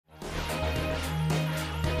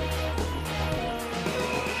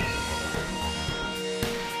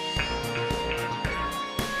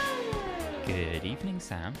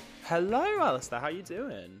Sam. Hello, Alistair. How you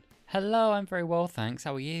doing? Hello, I'm very well, thanks.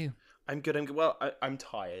 How are you? I'm good. Well, I'm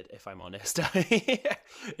tired, if I'm honest.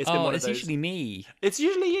 It's been one of those. Usually me. It's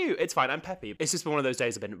usually you. It's fine. I'm peppy. It's just been one of those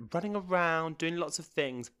days I've been running around, doing lots of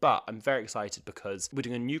things, but I'm very excited because we're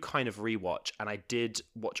doing a new kind of rewatch, and I did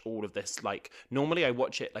watch all of this. Like, normally I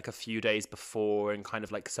watch it like a few days before and kind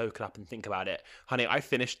of like soak it up and think about it. Honey, I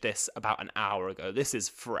finished this about an hour ago. This is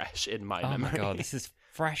fresh in my memory. Oh my god, this is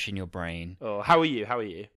fresh in your brain. Oh, how are you? How are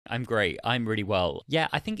you? I'm great. I'm really well. Yeah,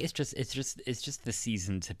 I think it's just the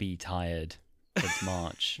season to be tired. It's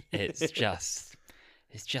March. It's just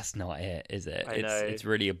not it, is it? I know. It's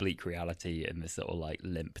really a bleak reality in this little like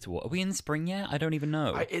limp toward. Are we in spring yet? I don't even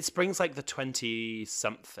know. It spring's like the 20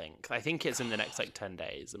 something. I think it's in the next like 10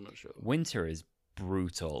 days. I'm not sure. Winter is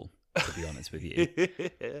brutal, to be honest with you.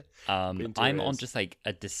 Winter I'm is. on just like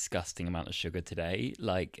a disgusting amount of sugar today.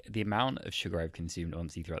 Like the amount of sugar I've consumed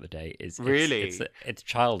honestly throughout the day is Really? it's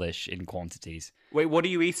childish in quantities. Wait, what are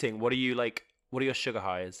you eating? What are you like? What are your sugar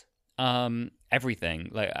highs? Everything.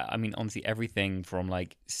 Like I mean, honestly, everything from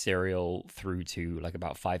like cereal through to like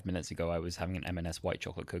about 5 minutes ago, I was having an M&S white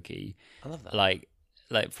chocolate cookie. I love that.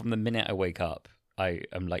 Like from the minute I wake up, I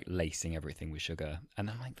am like lacing everything with sugar, and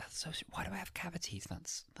I'm like, that's so. Why do I have cavities?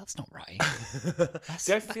 That's not right.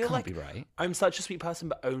 See, I that feel can't like be right. I'm such a sweet person,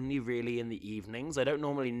 but only really in the evenings. I don't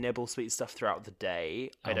normally nibble sweet stuff throughout the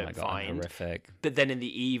day. I Oh don't my god, I'm find. horrific. But then in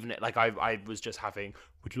the evening, like I was just having.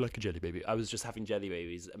 Would you like a jelly baby? I was just having jelly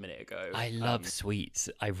babies a minute ago. I love sweets.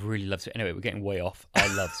 I really love sweets. Anyway, we're getting way off.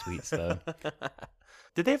 I love sweets though.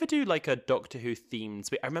 Did they ever do like a Doctor Who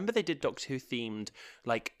themed? I remember they did Doctor Who themed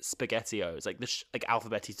like SpaghettiOs, like like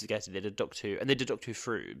alphabety spaghetti. They did Doctor Who, and they did Doctor Who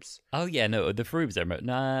Froobs. Oh yeah, no, the Froobs I remember.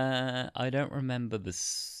 Nah, I don't remember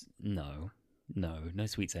No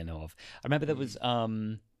sweets I know of. I remember there was a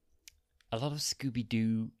lot of Scooby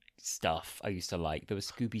Doo stuff I used to like. There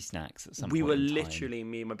was Scooby snacks at some point. We were in time. literally,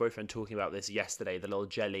 me and my boyfriend, talking about this yesterday. The little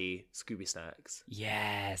jelly Scooby snacks.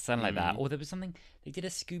 Yeah, something like that. Or there was something, they did a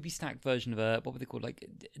Scooby snack version of what were they called? Like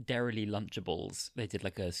Dairy Lunchables. They did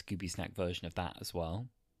like a Scooby snack version of that as well.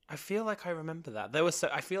 I feel like I remember that. There was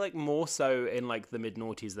I feel like more so in like the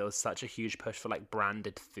mid-noughties, there was such a huge push for like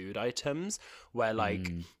branded food items where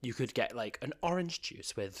like you could get like an orange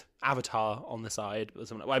juice with Avatar on the side or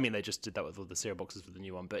something. Well, I mean, they just did that with all the cereal boxes for the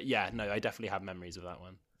new one. But yeah, no, I definitely have memories of that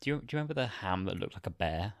one. Do you remember the ham that looked like a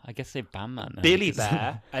bear? I guess they banned that now. Billy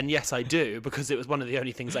Bear, and yes, I do, because it was one of the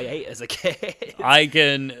only things I ate as a kid.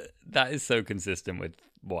 That is so consistent with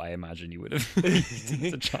what I imagine you would have eaten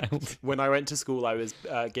as a child. When I went to school, I was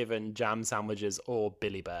given jam sandwiches or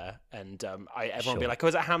Billy Bear, and everyone would be like, "Oh,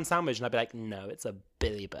 is it a ham sandwich?" And I'd be like, "No, it's a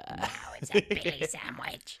Billy Bear." No, it's a Billy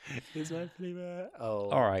sandwich. Is that Billy Bear? Oh,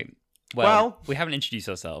 All right. Well, we haven't introduced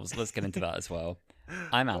ourselves. Let's get into that as well.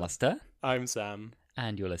 I'm Alistair. I'm Sam.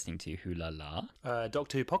 And you're listening to Who La La.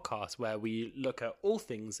 Doctor Who podcast, where we look at all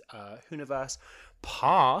things Whoniverse,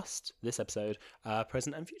 past this episode,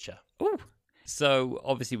 present and future. Ooh. So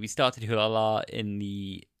obviously we started Who La La in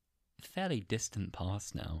the fairly distant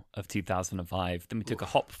past now of 2005. Then we took a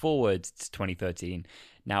hop forward to 2013.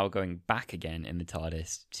 Now we're going back again in the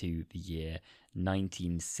TARDIS to the year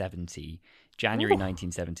 1970. January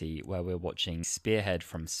 1970, where we're watching Spearhead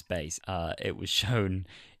from space. It was shown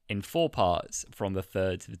in 4 parts from the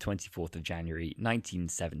 3rd to the 24th of January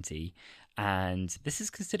 1970, and this is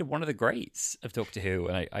considered one of the greats of Doctor Who,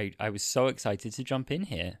 and I was so excited to jump in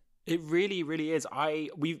here. It really, really is.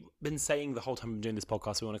 We've been saying the whole time we're doing this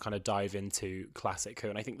podcast, we want to kind of dive into classic Who,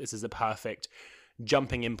 and I think this is a perfect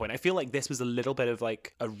jumping in point. I feel like this was a little bit of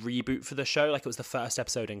like a reboot for the show. Like it was the first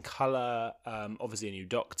episode in colour, obviously a new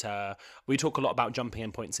Doctor. We talk a lot about jumping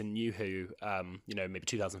in points in New Who. Maybe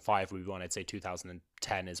 2005 would be one. I'd say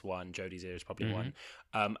 2010 is one. Jodie's Ear is probably one.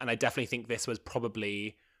 And I definitely think this was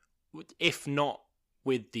probably, if not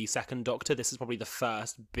with the second Doctor, this is probably the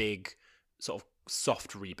first big sort of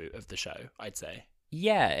soft reboot of the show, I'd say.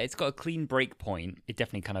 Yeah, it's got a clean break point. It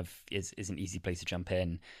definitely kind of is an easy place to jump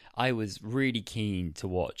in. I was really keen to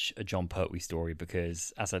watch a John Pertwee story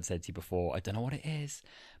because, as I'd said to you before, I don't know what it is,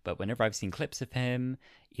 but whenever I've seen clips of him,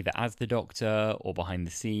 either as the Doctor or behind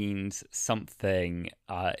the scenes, something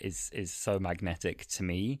is so magnetic to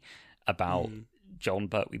me about John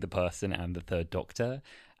Pertwee the person and the third Doctor.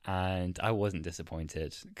 And I wasn't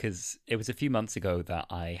disappointed because it was a few months ago that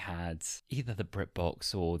I had either the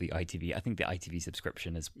BritBox or the ITV. I think the ITV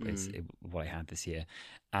subscription is what I had this year.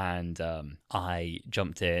 And I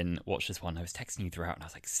jumped in, watched this one. I was texting you throughout and I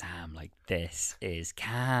was like, Sam, like, this is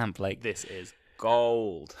camp. Like, this is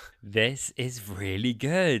gold. This is really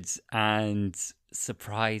good. And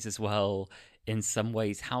surprise as well, in some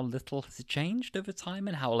ways how little has changed over time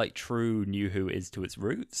and how like true New Who is to its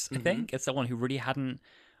roots. I think as someone who really hadn't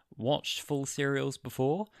watched full serials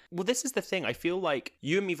before. Well, this is the thing. I feel like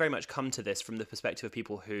you and me very much come to this from the perspective of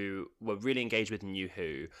people who were really engaged with New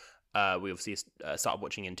Who. We obviously started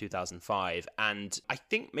watching in 2005, and I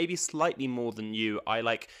think maybe slightly more than you, I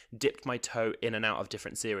like dipped my toe in and out of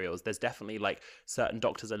different serials. There's definitely like certain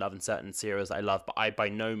Doctors I love and certain serials I love, but I by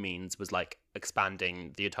no means was like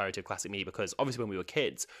expanding the entirety of classic me, because obviously when we were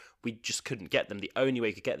kids, we just couldn't get them. The only way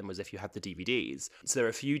you could get them was if you had the DVDs. So there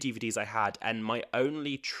are a few DVDs I had, and my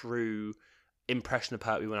only true impression of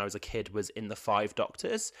Pertwee when I was a kid was in the Five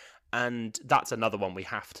Doctors. And that's another one we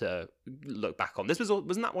have to look back on.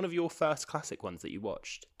 Wasn't that one of your first classic ones that you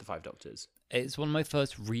watched, The Five Doctors? It's one of my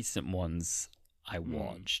first recent ones I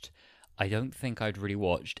watched. I don't think I'd really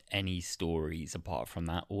watched any stories apart from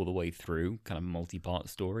that all the way through, kind of multi-part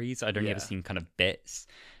stories. I'd only ever seen kind of bits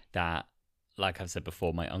that, like I've said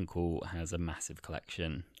before, my uncle has a massive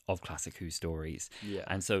collection of classic Who stories. Yeah.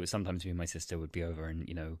 And so sometimes me and my sister would be over and,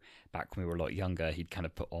 you know, back when we were a lot younger, he'd kind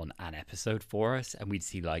of put on an episode for us and we'd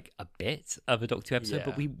see like a bit of a Doctor Who episode,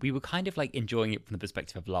 but we were kind of like enjoying it from the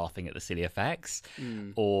perspective of laughing at the silly effects.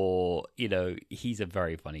 Or, you know, he's a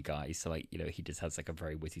very funny guy. So like, you know, he just has like a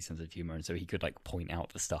very witty sense of humor. And so he could like point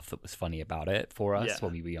out the stuff that was funny about it for us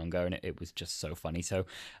when we were younger. And it was just so funny. So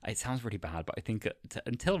it sounds really bad, but I think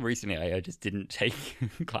until recently, I just didn't take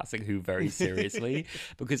classic Who very seriously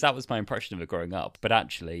because that was my impression of it growing up. But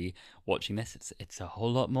actually, watching this, it's a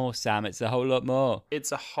whole lot more, Sam. It's a whole lot more.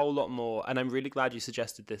 It's a whole lot more. And I'm really glad you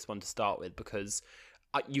suggested this one to start with, because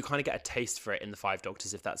you kind of get a taste for it in the Five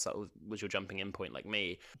Doctors, if that sort of was your jumping in point like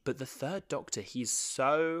me. But the Third Doctor, he's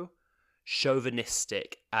so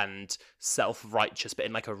chauvinistic and self-righteous, but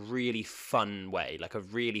in like a really fun way, like a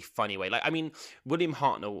really funny way. Like, I mean, William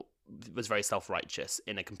Hartnell was very self-righteous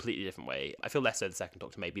in a completely different way. I feel less so the Second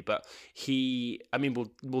Doctor maybe, but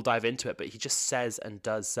we'll dive into it, but he just says and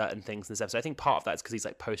does certain things in this episode. I think part of that is because he's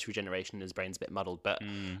like post-regeneration and his brain's a bit muddled, but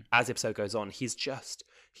as the episode goes on, he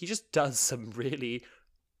just does some really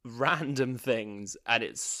random things, and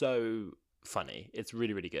it's so funny. It's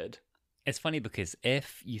really, really good. It's funny because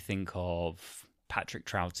if you think of Patrick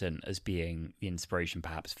Troughton as being the inspiration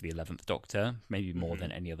perhaps for the 11th Doctor, maybe more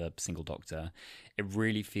than any other single Doctor, it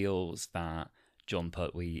really feels that Jon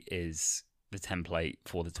Pertwee is the template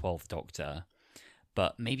for the 12th Doctor,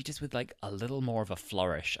 but maybe just with like a little more of a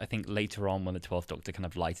flourish. I think later on when the 12th Doctor kind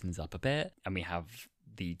of lightens up a bit and we have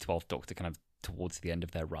the 12th Doctor kind of towards the end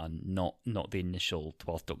of their run, not the initial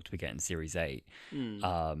 12th Doctor we get in Series 8,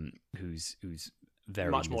 who's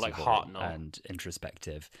very much more like miserable Hartnell and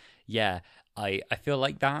introspective. Yeah, I feel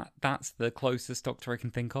like that's the closest Doctor I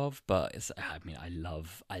can think of, but I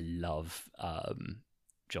love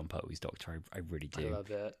Jon Pertwee's Doctor. I really do. I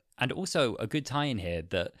love it. And also a good tie-in here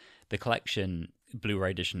that the collection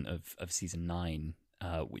Blu-ray edition of season 9,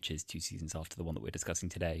 which is 2 seasons after the one that we're discussing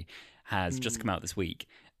today, has just come out this week,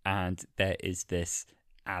 and there is this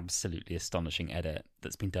absolutely astonishing edit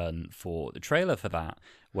that's been done for the trailer for that,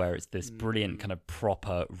 where it's this brilliant kind of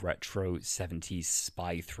proper retro 70s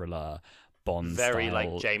spy thriller Bond very style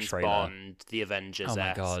like James trailer. Bond, the Avengers. Oh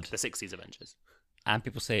my God. The 60s Avengers. And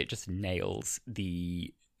people say it just nails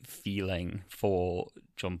the feeling for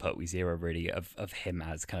Jon Pertwee's era, really, of him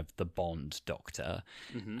as kind of the Bond Doctor.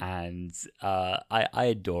 And I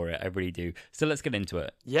adore it. I really do. So let's get into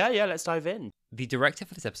it. Yeah, let's dive in. The director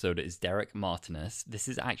for this episode is Derek Martinus. This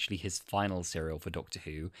is actually his final serial for Doctor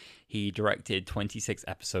Who. He directed 26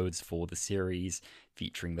 episodes for the series,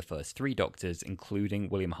 featuring the first 3 Doctors, including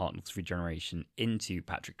William Hartnell's regeneration into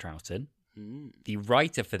Patrick Troughton. The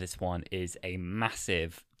writer for this one is a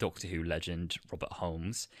massive Doctor Who legend, Robert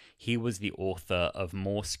Holmes. He was the author of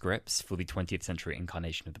more scripts for the 20th century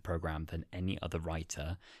incarnation of the programme than any other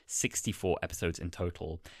writer, 64 episodes in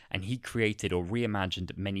total, and he created or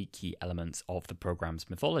reimagined many key elements of the programme's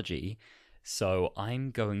mythology. So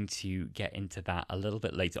I'm going to get into that a little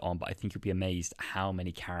bit later on, but I think you'll be amazed how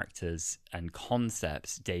many characters and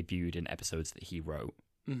concepts debuted in episodes that he wrote.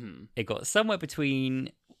 It got somewhere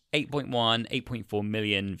between 8.1, 8.4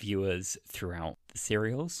 million viewers throughout the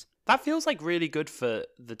serials. That feels like really good for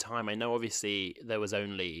the time. I know obviously there was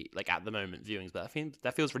only like at the moment viewings, but I think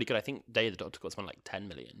that feels really good. I think Day of the Doctor got something like 10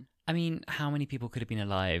 million. I mean, how many people could have been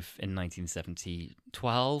alive in 1970?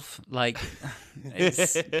 12? Like,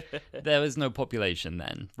 there was no population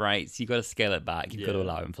then, right? So you got to scale it back. You've got to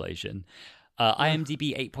allow inflation.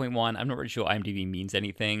 IMDb 8.1. I'm not really sure IMDb means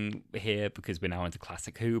anything here because we're now into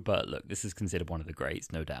Classic Who, but look, this is considered one of the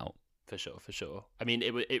greats, no doubt. For sure. I mean,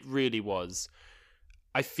 it really was.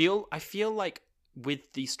 I feel like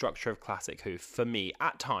with the structure of Classic Who, for me,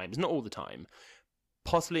 at times, not all the time,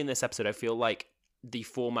 possibly in this episode, I feel like the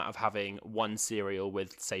format of having one serial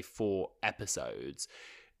with, say, 4 episodes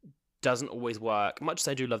doesn't always work. Much as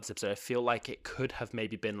I do love this episode, I feel like it could have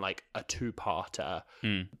maybe been like a 2-parter,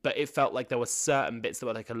 but it felt like there were certain bits that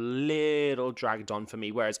were like a little dragged on for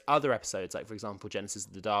me, whereas other episodes, like for example Genesis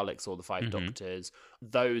of the Daleks or the Five Doctors,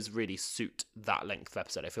 those really suit that length of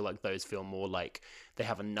episode. I feel like those feel more like they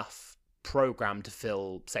have enough program to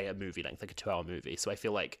fill, say, a movie length, like a 2-hour movie. So I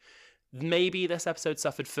feel like maybe this episode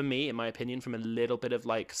suffered, for me, in my opinion, from a little bit of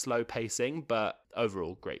like slow pacing, but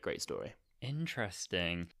overall great story.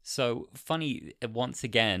 Interesting. So funny, once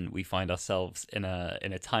again we find ourselves in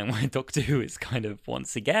a time where Doctor Who is kind of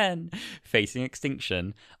once again facing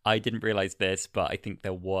extinction. I didn't realize this, but I think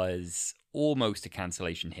there was almost a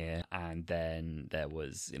cancellation here, and then there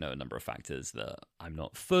was, a number of factors that I'm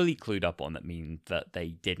not fully clued up on that mean that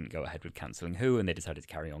they didn't go ahead with cancelling Who and they decided to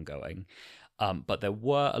carry on going. But there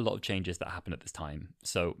were a lot of changes that happened at this time.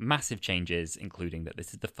 So massive changes, including that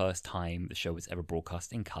this is the first time the show was ever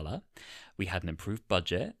broadcast in colour. We had an improved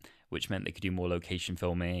budget, which meant they could do more location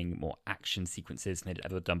filming, more action sequences than they'd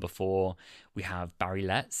ever done before. We have Barry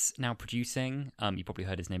Letts now producing. You probably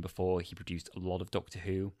heard his name before. He produced a lot of Doctor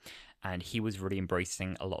Who, and he was really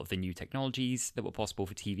embracing a lot of the new technologies that were possible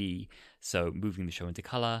for TV, so moving the show into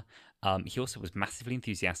colour. He also was massively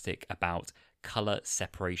enthusiastic about colour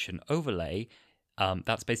separation overlay.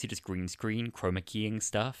 That's basically just green screen, chroma keying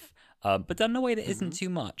stuff, but done in a way that isn't too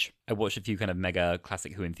much. I watched a few kind of mega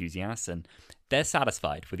Classic Who enthusiasts, and they're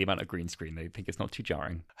satisfied with the amount of green screen. They think it's not too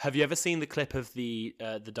jarring. Have you ever seen the clip of the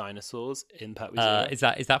dinosaurs in Pertwee Zero? Is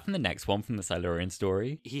that from the next one, from the Silurian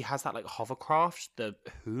story? He has that like hovercraft, the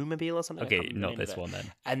Who-mobile or something. Okay, not this one then.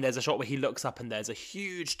 And there's a shot where he looks up and there's a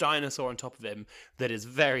huge dinosaur on top of him that is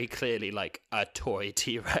very clearly like a toy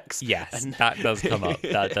T-Rex. Yes, and that does come up.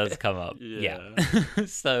 That does come up. Yeah.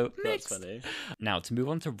 So that's funny. Now, to move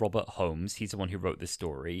on to Robert Holmes, he's the one who wrote this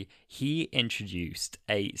story. He introduced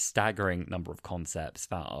a staggering number of concepts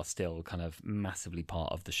that are still kind of massively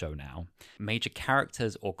part of the show now. Major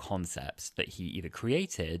characters or concepts that he either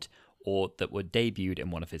created or that were debuted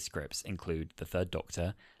in one of his scripts include the Third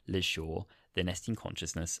Doctor, Liz Shaw, the Nesting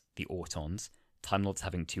Consciousness, the Autons, Time Lords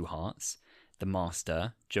Having Two Hearts, the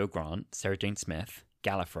Master, Joe Grant, Sarah Jane Smith,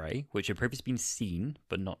 Gallifrey, which had previously been seen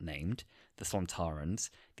but not named, the Sontarans,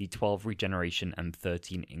 the 12 regeneration and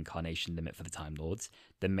 13 incarnation limit for the Time Lords,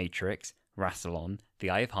 the Matrix, Rassilon, the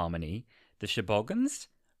Eye of Harmony, the Shobogans,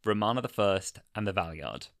 Romana the First, and the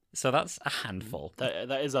Valyard. So that's a handful. That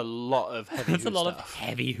is a lot of heavy That's Who a lot stuff. of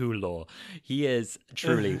heavy Who lore. He is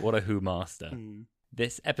truly what a Who master.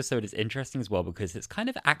 This episode is interesting as well because it's kind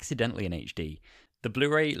of accidentally in HD. The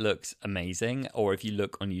Blu-ray looks amazing, or if you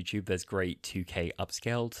look on YouTube, there's great 2K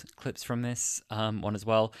upscaled clips from this one as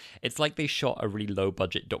well. It's like they shot a really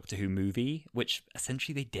low-budget Doctor Who movie, which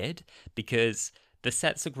essentially they did, because the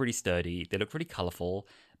sets look really sturdy, they look really colourful,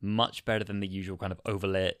 much better than the usual kind of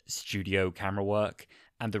overlit studio camera work.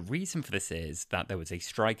 And the reason for this is that there was a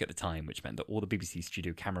strike at the time, which meant that all the BBC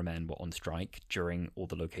studio cameramen were on strike during all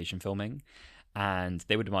the location filming. And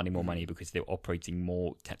they were demanding more money because they were operating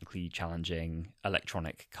more technically challenging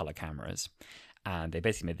electronic color cameras. And they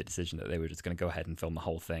basically made the decision that they were just going to go ahead and film the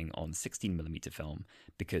whole thing on 16mm film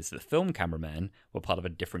because the film cameramen were part of a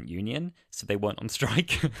different union, so they weren't on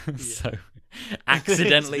strike. So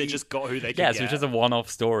accidentally... They just got who they could get. Yeah, so it's just a one-off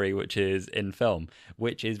story, which is in film,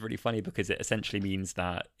 which is really funny because it essentially means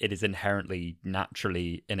that it is inherently,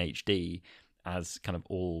 naturally in HD, as kind of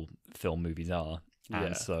all film movies are.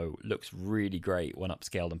 And so looks really great when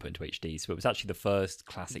upscaled and put into HD. So it was actually the first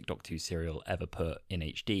classic Doctor Who serial ever put in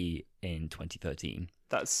HD in 2013.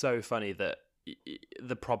 That's so funny that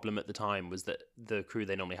the problem at the time was that the crew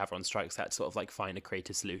they normally have on strikes had to sort of like find a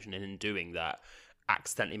creative solution, and in doing that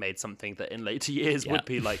accidentally made something that in later years would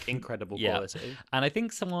be like incredible quality. And I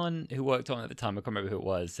think someone who worked on it at the time, I can't remember who it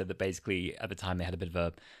was, said that basically at the time they had a bit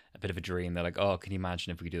of a dream. They're like, oh, can you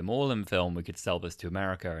imagine if we could do them all in film, we could sell this to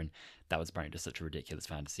America? And that was apparently just such a ridiculous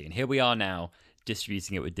fantasy. And here we are now,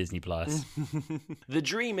 distributing it with Disney Plus. The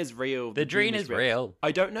dream is real. The dream is real.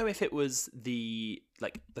 I don't know if it was the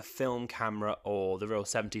film camera or the real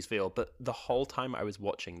 70s feel, but the whole time I was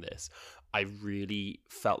watching this, I really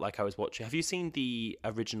felt like I was watching... Have you seen the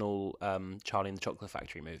original Charlie and the Chocolate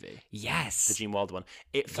Factory movie? Yes. The Gene Wilder one.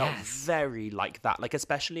 It felt very like that, like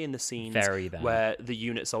especially in the scenes Very that. where the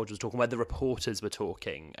unit soldiers were talking, where the reporters were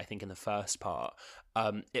talking, I think in the first part,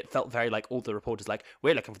 it felt very like all the reporters like,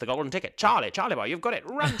 we're looking for the golden ticket. Charlie boy, you've got it.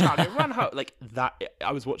 Run, Charlie, run home. Like that.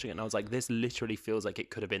 I was watching it and I was like, this literally feels like it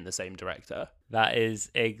could have been the same director. That is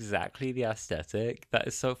exactly the aesthetic. That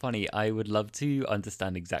is so funny. I would love to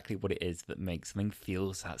understand exactly what it is that makes something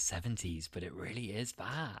feel that 70s, but it really is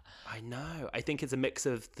that. I know. I think it's a mix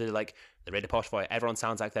of the radio posh voice. Everyone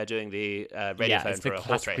sounds like they're doing the radio phone for a horse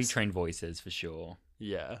classically race. trained voices for sure.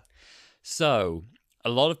 Yeah. So, a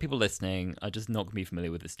lot of people listening are just not going to be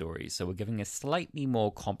familiar with the story, so we're giving a slightly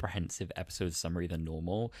more comprehensive episode summary than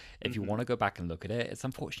normal. If you want to go back and look at it, it's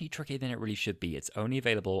unfortunately trickier than it really should be. It's only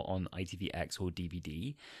available on ITVX or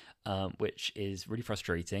DVD, which is really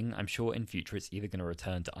frustrating. I'm sure in future it's either going to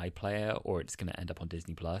return to iPlayer or it's going to end up on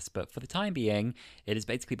Disney+, but for the time being, it is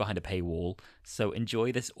basically behind a paywall, so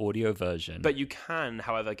enjoy this audio version. But you can,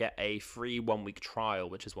 however, get a free 1-week trial,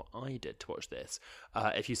 which is what I did to watch this,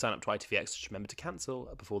 if you sign up to ITVX. Just remember to cancel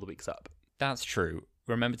before the week's up. That's true.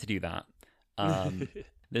 Remember to do that.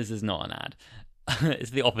 This is not an ad.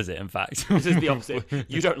 It's the opposite, in fact. This is the opposite.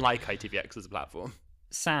 You don't like ITVX as a platform.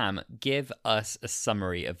 Sam, give us a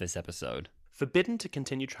summary of this episode. Forbidden to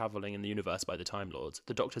continue travelling in the universe by the Time Lords,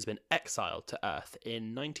 the Doctor's been exiled to Earth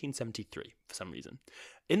in 1973 for some reason.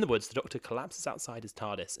 In the woods, the Doctor collapses outside his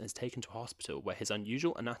TARDIS and is taken to a hospital where his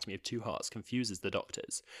unusual anatomy of two hearts confuses the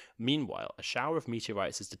Doctors. Meanwhile, a shower of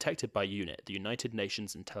meteorites is detected by UNIT, the United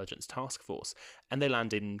Nations Intelligence Task Force, and they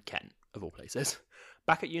land in Kent, of all places.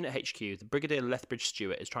 Back at UNIT HQ, the Brigadier Lethbridge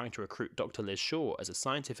Stewart is trying to recruit Dr. Liz Shaw as a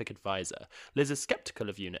scientific advisor. Liz is sceptical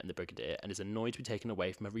of UNIT and the Brigadier and is annoyed to be taken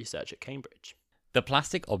away from her research at Cambridge. The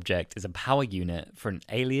plastic object is a power unit for an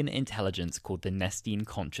alien intelligence called the Nestine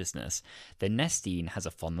Consciousness. The Nestine has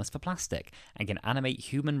a fondness for plastic and can animate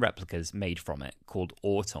human replicas made from it, called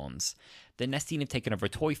autons. The Nestine have taken over a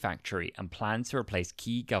toy factory and plan to replace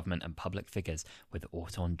key government and public figures with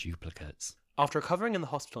auton duplicates. After recovering in the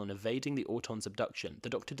hospital and evading the Auton's abduction, the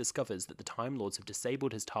Doctor discovers that the Time Lords have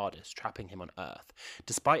disabled his TARDIS, trapping him on Earth.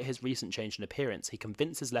 Despite his recent change in appearance, he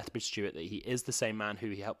convinces Lethbridge Stewart that he is the same man who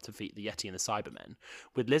he helped defeat the Yeti and the Cybermen.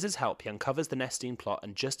 With Liz's help, he uncovers the Nestine plot,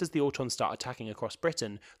 and just as the Autons start attacking across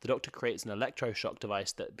Britain, the Doctor creates an electroshock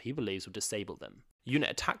device that he believes will disable them.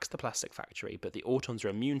 UNIT attacks the plastic factory, but the Autons are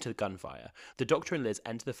immune to the gunfire. The Doctor and Liz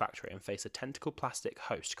enter the factory and face a tentacle plastic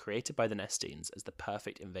host created by the Nestines as the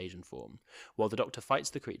perfect invasion form. While the Doctor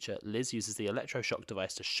fights the creature, Liz uses the electroshock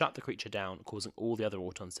device to shut the creature down, causing all the other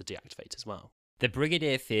Autons to deactivate as well. The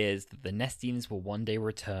Brigadier fears that the Nestines will one day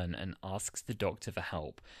return and asks the Doctor for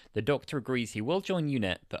help. The Doctor agrees he will join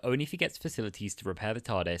UNIT, but only if he gets facilities to repair the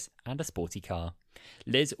TARDIS and a sporty car.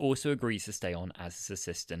 Liz also agrees to stay on as his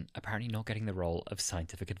assistant, apparently not getting the role of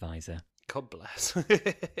scientific advisor. God bless.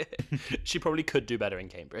 She probably could do better in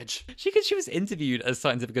Cambridge. She was interviewed as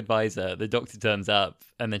scientific advisor. The Doctor turns up,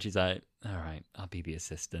 and then she's like, all right, I'll be the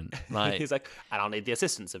assistant. Like, he's like, and I'll need the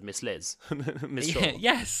assistance of Miss Liz. Miss Shaw.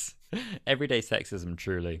 Yes. Everyday sexism,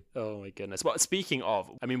 truly. Oh my goodness. Well, speaking of,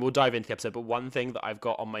 I mean, we'll dive into the episode, but one thing that I've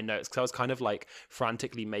got on my notes, because I was kind of like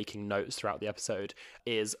frantically making notes throughout the episode,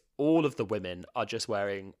 is all of the women are just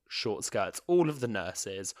wearing short skirts. All of the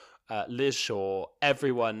nurses, Liz Shaw,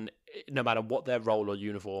 everyone, no matter what their role or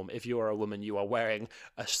uniform, if you are a woman, you are wearing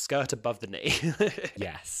a skirt above the knee.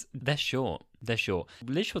 Yes, they're short. They're short.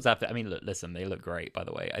 Liz Shaw's outfit, I mean, look, listen, they look great, by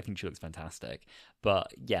the way. I think she looks fantastic.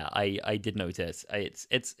 But yeah, I did notice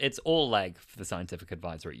it's all leg for the scientific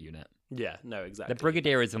advisor at UNIT. Yeah, no, exactly. The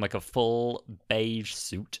Brigadier is in like a full beige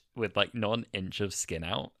suit with like not an inch of skin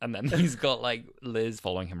out. And then he's got like Liz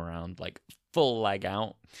following him around, like full leg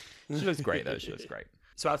out. She looks great though. She looks great.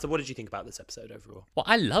 So, Alisa, what did you think about this episode overall? Well,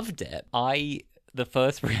 I loved it. The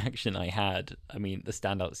first reaction I had, I mean, the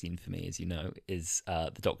standout scene for me, as you know, is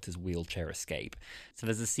the Doctor's wheelchair escape. So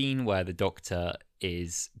there's a scene where the Doctor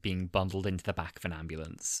is being bundled into the back of an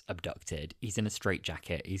ambulance, abducted. He's in a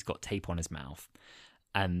straitjacket. He's got tape on his mouth.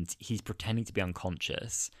 And he's pretending to be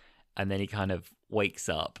unconscious. And then he kind of wakes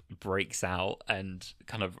up, breaks out, and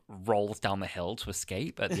kind of rolls down the hill to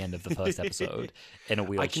escape at the end of the first episode in a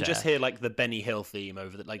wheelchair. I can just hear like the Benny Hill theme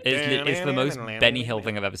over the like. It's the most Benny Hill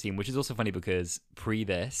thing I've ever seen, which is also funny because pre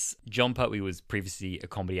this, John Pertwee was previously a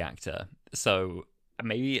comedy actor, so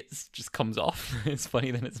maybe it just comes off. It's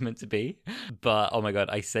funnier than it's meant to be. But oh my god,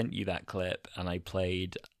 I sent you that clip and I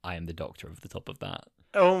played "I Am the Doctor" over the top of that.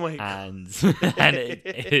 Oh my god. And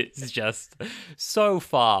it's just so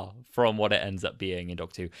far from what it ends up being in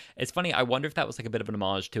Doctor Who. It's funny, I wonder if that was like a bit of an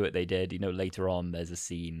homage to it they did. You know, later on there's a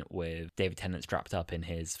scene with David Tennant strapped up in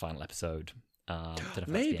his final episode.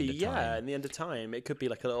 Maybe, yeah, in the end of time. It could be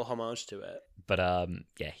like a little homage to it. But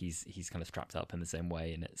yeah, he's kind of strapped up in the same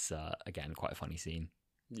way, and it's again quite a funny scene.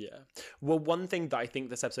 Yeah. Well, one thing that I think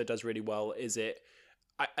this episode does really well is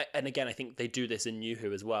and again, I think they do this in New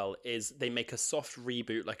Who as well, is they make a soft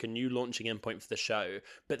reboot, like a new launching in point for the show,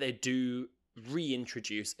 but they do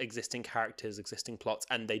reintroduce existing characters, existing plots,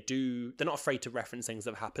 and they're not afraid to reference things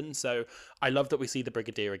that have happened. So I love that we see the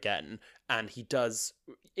Brigadier again, and he does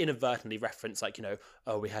inadvertently reference, like,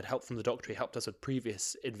 oh, we had help from the Doctor, he helped us with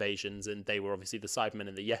previous invasions, and they were obviously the Cybermen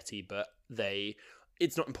and the Yeti, but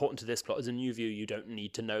it's not important to this plot. As a new viewer, you don't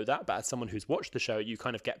need to know that, but as someone who's watched the show, you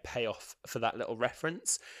kind of get payoff for that little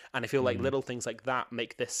reference. And I feel like little things like that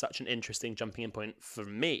make this such an interesting jumping in point for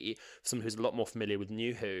me, someone who's a lot more familiar with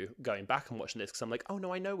New Who, going back and watching this, because I'm like, oh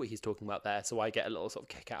no, I know what he's talking about there, so I get a little sort of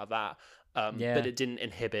kick out of that. But it didn't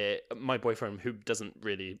inhibit my boyfriend, who doesn't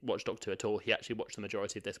really watch Doctor Who at all. He actually watched the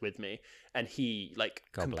majority of this with me, and he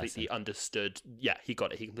completely understood. Yeah, he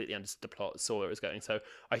got it. He completely understood the plot, saw where it was going. So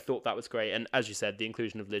I thought that was great. And as you said, the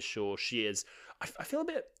inclusion of Liz Shaw, she is. I feel a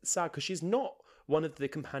bit sad because she's not one of the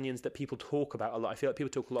companions that people talk about a lot. I feel like people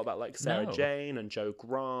talk a lot about like Sarah Jane and Joe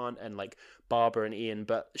Grant and like Barbara and Ian,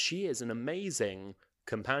 but she is an amazing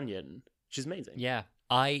companion. She's amazing. Yeah.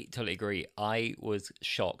 I totally agree. I was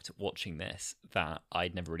shocked watching this that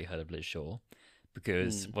I'd never really heard of Liz Shaw,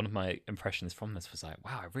 because one of my impressions from this was like,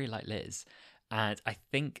 wow, I really like Liz. And I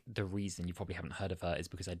think the reason you probably haven't heard of her is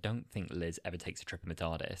because I don't think Liz ever takes a trip in the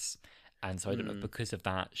TARDIS. And so I don't know, because of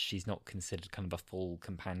that, she's not considered kind of a full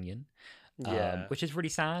companion. Which is really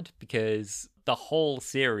sad, because the whole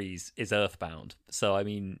series is Earthbound. So, I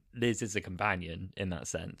mean, Liz is a companion in that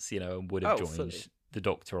sense, and would have joined fully. the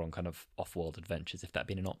Doctor on kind of off-world adventures if that had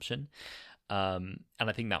been an option. And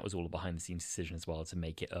I think that was all a behind-the-scenes decision as well, to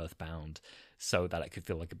make it Earthbound so that it could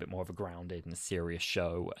feel like a bit more of a grounded and serious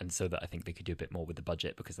show, and so that I think they could do a bit more with the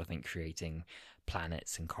budget, because I think creating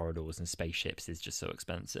planets and corridors and spaceships is just so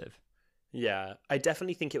expensive. Yeah, I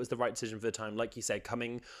definitely think it was the right decision for the time. Like you said,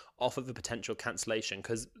 coming off of a potential cancellation,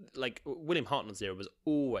 because like William Hartnell's era was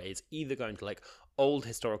always either going to like old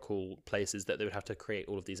historical places that they would have to create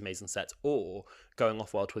all of these amazing sets, or going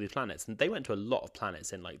off world to all these planets. And they went to a lot of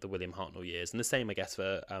planets in like the William Hartnell years, and the same, I guess,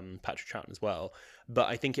 for Patrick Troughton as well. But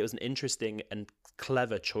I think it was an interesting and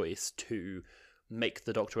clever choice to make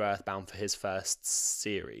the Doctor Earthbound for his first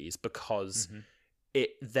series, because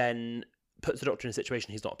it then puts the Doctor in a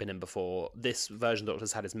situation he's not been in before. This version of the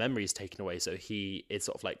Doctor's had his memories taken away, so he is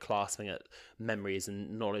sort of like clasping at memories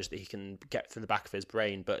and knowledge that he can get through the back of his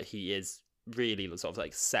brain, but he is really sort of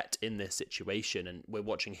like set in this situation, and we're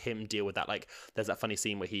watching him deal with that. Like, there's that funny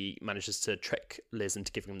scene where he manages to trick Liz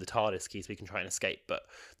into giving him the TARDIS key so he can try and escape, but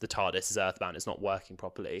the TARDIS is Earthbound, it's not working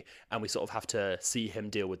properly, and we sort of have to see him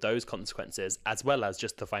deal with those consequences, as well as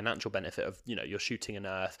just the financial benefit of, you're shooting an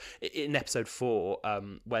Earth. In episode 4,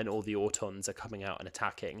 when all the Autons are coming out and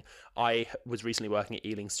attacking, I was recently working at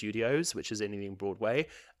Ealing Studios, which is in Ealing Broadway,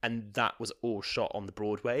 and that was all shot on the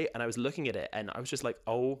Broadway, and I was looking at it and I was just like,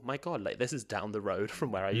 oh my god, like this is down the road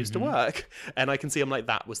from where I used to work. And I can see, I'm like,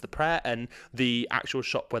 that was the Pret, and the actual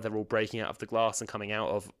shop where they're all breaking out of the glass and coming out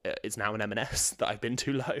of is now an M&S that I've been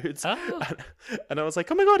to loads. And I was like,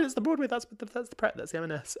 oh my god, it's the Broadway, that's the Pret, that's the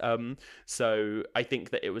M&S. So I think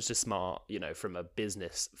that it was just smart, from a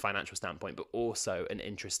business financial standpoint, but also an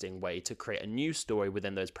interesting way to create a new story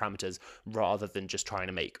within those parameters, rather than just trying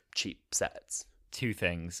to make cheap sets. Two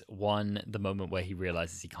things. One, the moment where he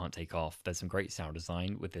realizes he can't take off. There's some great sound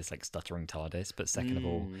design with this like stuttering TARDIS, but second of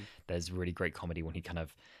all, there's really great comedy when he kind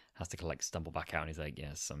of has to like stumble back out and he's like,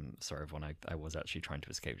 yes, I'm sorry everyone, I was actually trying to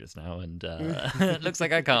escape just now, and looks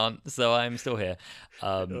like I can't, so I'm still here.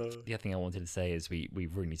 The other thing I wanted to say is we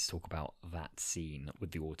really need to talk about that scene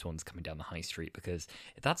with the Autons coming down the high street, because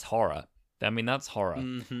that's horror. I mean, that's horror.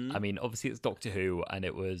 I mean, obviously it's Doctor Who, and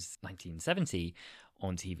it was 1970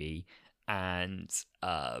 on TV, and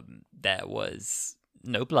there was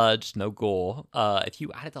no blood, no gore. If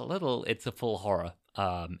you added a little, it's a full horror.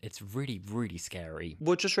 It's really, really scary.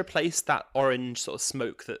 We'll just replace that orange sort of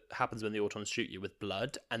smoke that happens when the Autons shoot you with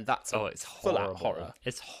blood, and that's it's horrible. Horror.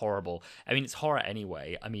 It's horrible. I mean, it's horror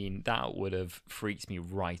anyway. I mean, that would have freaked me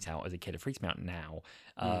right out as a kid. It freaks me out now.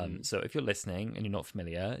 So if you're listening and you're not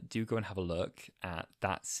familiar, do go and have a look at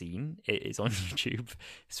that scene. It is on YouTube.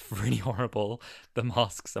 It's really horrible. The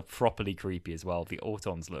masks are properly creepy as well. The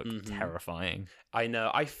Autons look terrifying. I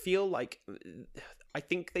know. I feel like I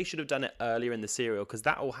think they should have done it earlier in the serial, because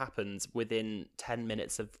that all happens within 10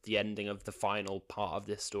 minutes of the ending of the final part of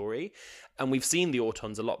this story. And we've seen the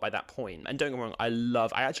Autons a lot by that point. And don't get me wrong,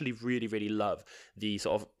 I actually really, really love the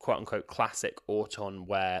sort of quote unquote classic Auton,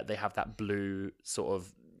 where they have that blue sort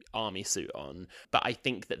of army suit on. But I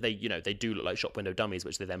think that they do look like shop window dummies,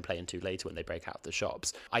 which they then play into later when they break out of the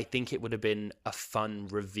shops. I think it would have been a fun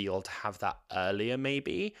reveal to have that earlier,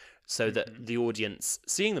 maybe, so that the audience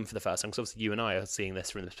seeing them for the first time, because obviously you and I are seeing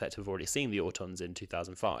this from the perspective of already seeing the Autons in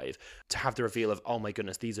 2005, to have the reveal of, oh my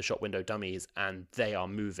goodness, these are shop window dummies and they are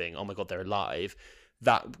moving, oh my god, they're alive.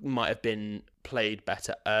 That might have been played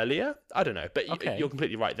better earlier. I don't know. But you're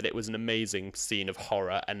completely right that it was an amazing scene of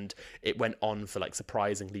horror, and it went on for like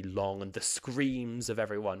surprisingly long, and the screams of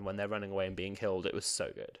everyone when they're running away and being killed, it was so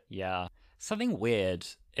good. Yeah. Something weird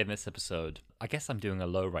in this episode, I guess I'm doing a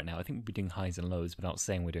low right now. I think we'll be doing highs and lows without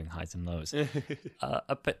saying we're doing highs and lows.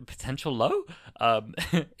 A potential low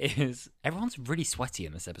is everyone's really sweaty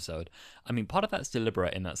in this episode. I mean, part of that's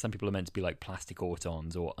deliberate in that some people are meant to be like plastic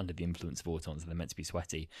autons or under the influence of autons, and they're meant to be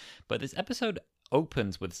sweaty. But this episode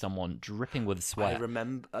opens with someone dripping with sweat. I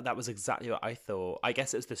remember that was exactly what I thought. I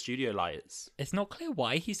guess it's the studio lights. It's not clear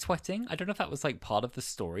why he's sweating. I don't know if that was like part of the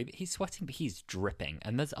story that he's sweating, but he's dripping.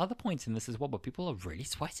 And there's other points in this as well where people are really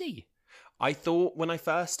sweaty. I thought when I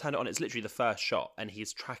first turned it on, it's literally the first shot, and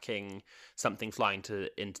he's tracking something flying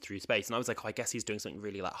through space, and I was like, oh, I guess he's doing something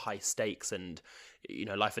really like high stakes, and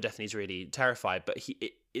life or death, and he's really terrified. But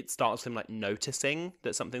it starts with him like noticing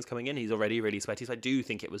that something's coming in. He's already really sweaty. So I do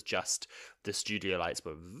think it was just the studio lights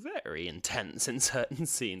were very intense in certain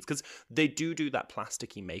scenes, because they do that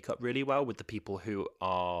plasticky makeup really well with the people who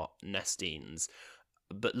are Nestines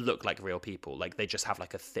but look like real people. Like they just have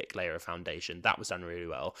like a thick layer of foundation. That was done really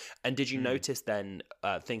well. And did you notice then,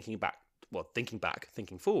 thinking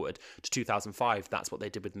forward to 2005, that's what they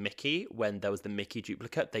did with Mickey when there was the Mickey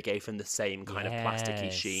duplicate. They gave him the same kind of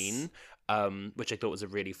plasticky sheen, which I thought was a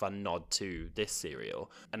really fun nod to this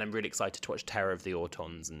serial. And I'm really excited to watch Terror of the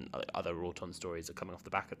Autons, and other Auton stories are coming off the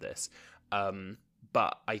back of this.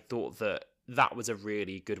 But I thought that was a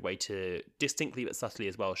really good way to distinctly but subtly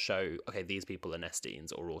as well show, okay, these people are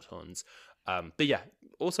Nestines or Autons. But yeah,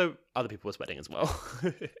 also other people were sweating as well.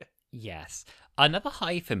 Yes. Another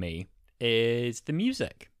high for me is the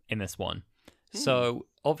music in this one. So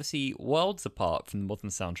obviously worlds apart from the modern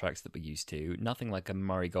soundtracks that we're used to, nothing like a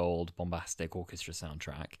Murray Gold bombastic orchestra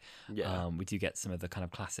soundtrack. Yeah. We do get some of the kind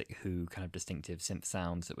of classic Who kind of distinctive synth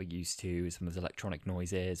sounds that we're used to, some of those electronic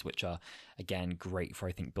noises, which are again great for,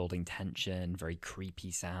 I think, building tension, very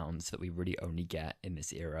creepy sounds that we really only get in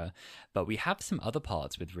this era. But we have some other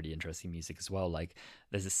parts with really interesting music as well. Like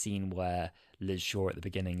there's a scene where Liz Shaw at the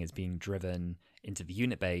beginning is being driven into the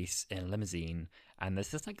unit base in a limousine, and there's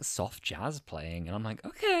just like a soft jazz playing, and I'm like,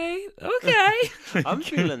 okay. I'm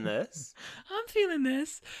feeling this.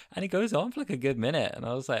 And it goes on for like a good minute, and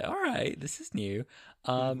I was like, all right, this is new.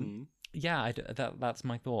 Yeah, that's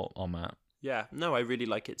my thought on that. Yeah, no, I really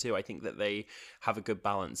like it too. I think that they have a good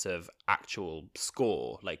balance of actual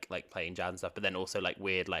score, like playing jazz and stuff, but then also like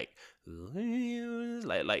weird like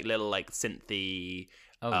little like synthy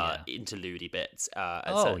interlude bits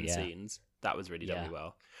at certain scenes. That was really done really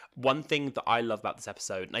well. One thing that I love about this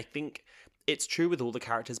episode, and I think it's true with all the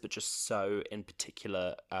characters, but just so in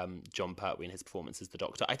particular, John Pertwee and his performance as the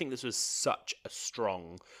Doctor. I think this was such a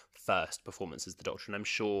strong first performance as the Doctor, and I'm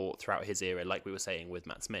sure throughout his era, like we were saying with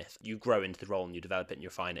Matt Smith, you grow into the role and you develop it and you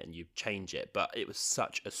refine it and you change it, but it was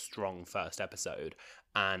such a strong first episode,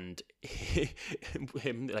 and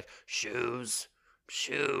him like, shoes.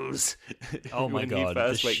 Oh my god! When he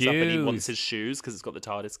first wakes shoes. up and he wants his shoes because it's got the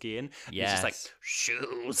TARDIS key in. Yes. He's just like,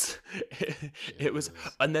 shoes. It was,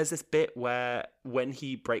 and there's this bit where when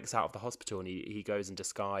he breaks out of the hospital and he goes in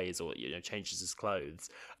disguise or changes his clothes,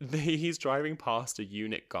 he's driving past a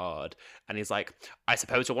unit guard and he's like, I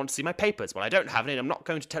suppose you'll want to see my papers. Well, I don't have any, and I'm not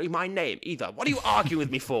going to tell you my name either. What are you arguing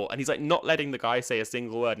with me for? And he's like not letting the guy say a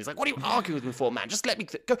single word. And he's like, what are you arguing with me for, man? Just let me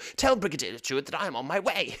go tell Brigadier Stewart that I am on my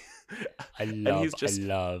way. I love.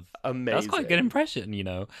 Amazing. That's quite a good impression,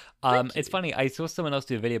 It's funny. I saw someone else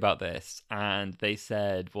do a video about this, and they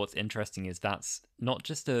said what's interesting is that's not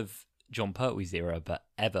just of John Pertwee's era, but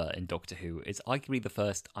ever in Doctor Who. It's arguably the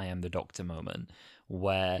first I am the Doctor moment,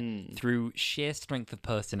 where through sheer strength of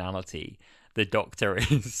personality, the Doctor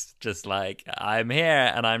is just like, I'm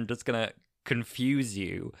here, and I'm just gonna confuse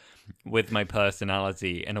you with my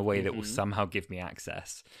personality in a way that will somehow give me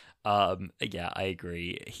access. Yeah, I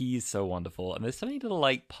agree. He's so wonderful, and there's so many little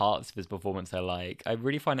like parts of his performance I like. I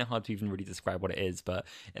really find it hard to even really describe what it is, but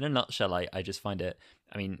in a nutshell, I just find it,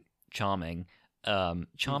 charming.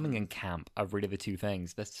 Charming and camp are really the two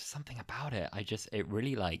things. There's just something about it. It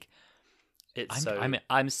really like It's I'm so I'm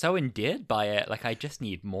I'm so endeared by it. Like I just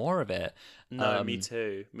need more of it. No, me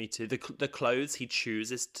too. Me too. The clothes he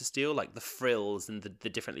chooses to steal, like the frills and the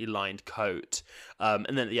differently lined coat, and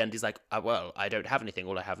then at the end he's like, "Well, I don't have anything.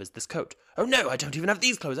 All I have is this coat. Oh no, I don't even have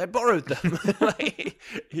these clothes. I borrowed them." Like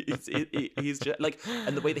he's just like,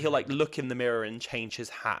 and the way that he'll like look in the mirror and change his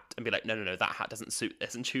hat and be like, "No, no, no, that hat doesn't suit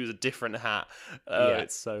this," and choose a different hat. Oh, Yeah.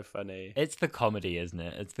 it's so funny. It's the comedy, isn't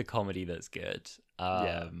it? It's the comedy that's good.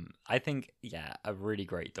 Yeah. I think, yeah, a really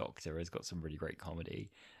great Doctor has got some really great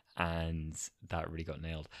comedy, and that really got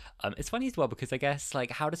nailed. It's funny as well because I guess,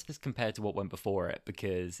 like, how does this compare to what went before it?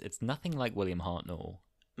 Because it's nothing like William Hartnell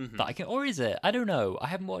that I can, or is it? I don't know. I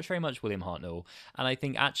haven't watched very much William Hartnell, and I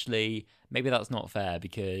think actually maybe that's not fair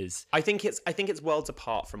because I think it's worlds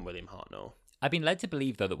apart from William Hartnell. I've been led to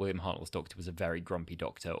believe though that William Hartnell's Doctor was a very grumpy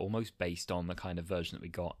Doctor, almost based on the kind of version that we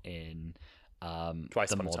got in Twice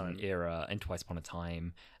the Upon a modern Time. era and Twice Upon a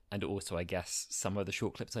Time, and also I guess some of the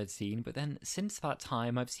short clips I'd seen. But then since that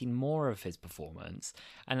time, I've seen more of his performance,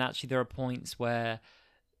 and actually there are points where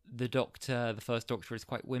the Doctor, the first Doctor, is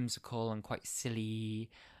quite whimsical and quite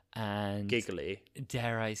silly and Giggly.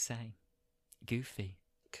 dare I say, goofy.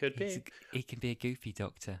 Could be. He can be a goofy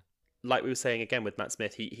Doctor. Like we were saying again with Matt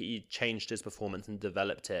Smith, he changed his performance and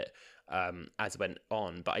developed it as it went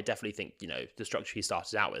on. But I definitely think, the structure he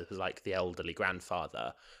started out with was like the elderly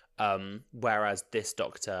grandfather. Whereas this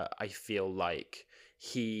Doctor, I feel like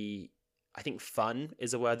I think fun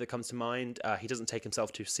is a word that comes to mind. He doesn't take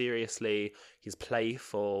himself too seriously. He's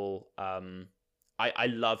playful. I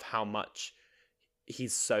love how much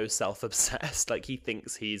he's so self-obsessed. Like he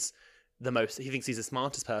thinks he's the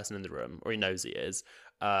smartest person in the room, or he knows he is.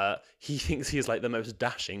 He thinks he's like the most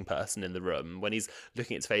dashing person in the room when he's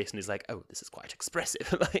looking at his face and he's like, "Oh, this is quite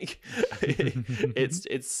expressive." Like,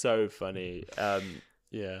 it's so funny.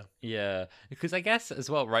 Yeah, because I guess as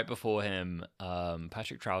well, right before him,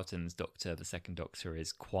 Patrick Troughton's Doctor, the second Doctor,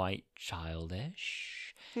 is quite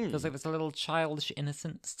childish. Feels like there's a little childish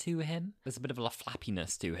innocence to him. There's a bit of a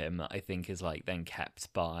flappiness to him that I think is like then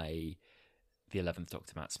kept by the 11th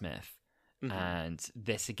Doctor, Matt Smith. Mm-hmm. And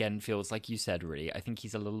this again feels like you said, really. I think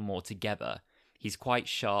he's a little more together. He's quite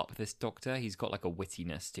sharp, this Doctor. He's got like a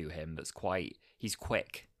wittiness to him he's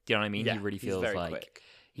quick. Do you know what I mean? Yeah, he really feels very like quick.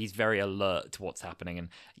 He's very alert to what's happening. And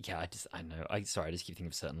yeah, I know. I just keep thinking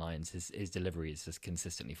of certain lines. His delivery is just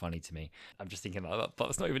consistently funny to me. I'm just thinking that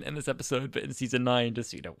that's not even in this episode, but in season 9,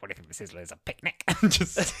 just, what do you think this is? There's a picnic.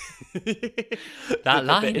 Just that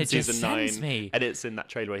line, it just sends me. And it's in that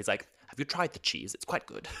trailer where he's like, "Have you tried the cheese? It's quite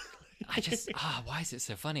good." Why is it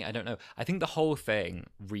so funny? I don't know. I think the whole thing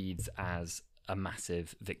reads as a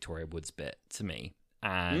massive Victoria Woods bit to me.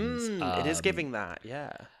 And it is giving that,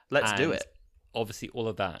 yeah. Let's do it. Obviously, all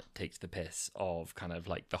of that takes the piss of kind of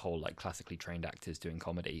like the whole like classically trained actors doing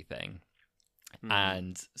comedy thing.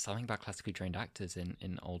 And something about classically trained actors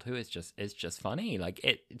in Old Who is just funny. Like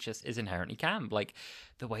it just is inherently camp. Like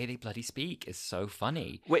the way they bloody speak is so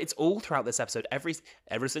funny. Wait, it's all throughout this episode. Every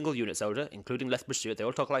single unit soldier, including Lethbridge Stewart, they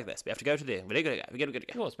all talk like this. We have to go to the. We gotta go.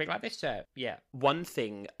 Cool, speak like this, sir. Yeah. One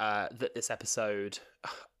thing that this episode,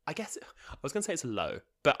 I guess I was going to say it's low,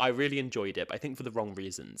 but I really enjoyed it. But I think for the wrong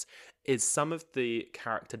reasons. Is some of the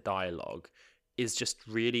character dialogue is just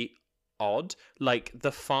really odd. Like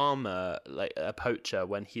the farmer, like a poacher,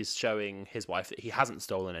 when he's showing his wife that he hasn't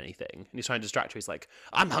stolen anything and he's trying to distract her, he's like,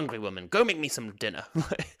 "I'm hungry, woman, go make me some dinner."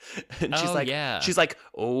 And she's like,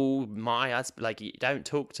 "Oh my, like, you don't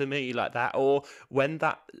talk to me like that." Or when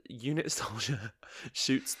that unit soldier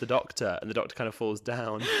shoots the Doctor and the Doctor kind of falls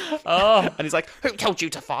down, and he's like, "Who told you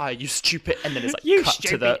to fire, you stupid?" And then it's like, "You cut stupid,"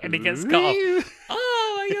 to the and he gets cut off.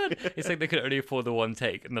 Oh my god! It's like they could only afford the one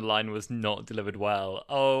take, and the line was not delivered well.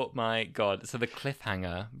 Oh my god! So the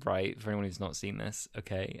cliffhanger, right, for anyone who's not seen this,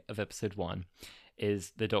 okay, of episode 1,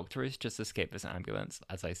 is the Doctor has just escaped this ambulance.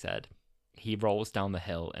 As I said, he rolls down the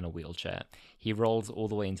hill in a wheelchair. He rolls all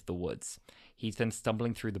the way into the woods. He's then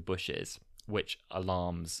stumbling through the bushes, which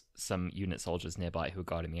alarms some unit soldiers nearby who are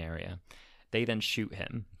guarding the area. They then shoot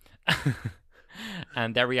him,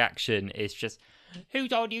 and their reaction is just, "Who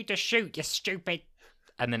told you to shoot, you stupid?"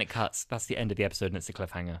 And then it cuts. That's the end of the episode, and it's a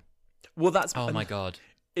cliffhanger. Well, that's my god.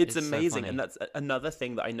 It's so amazing, funny. and that's another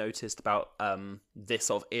thing that I noticed about this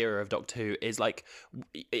sort of era of Doctor Who is like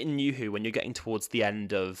in New Who, when you're getting towards the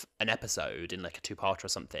end of an episode in like a 2-parter or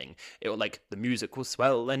something, it will like the music will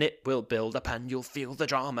swell and it will build up and you'll feel the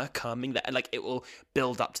drama coming there, and like it will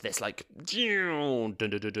build up to this like dun, dun,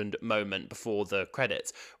 dun, dun, moment before the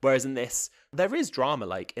credits. Whereas in this, there is drama,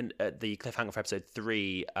 like in the cliffhanger for episode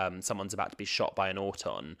 3, someone's about to be shot by an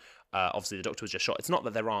Auton. Obviously, the Doctor was just shot. It's not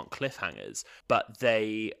that there aren't cliffhangers, but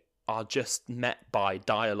they are just met by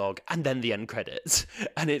dialogue and then the end credits.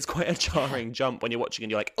 And it's quite a jarring jump when you're watching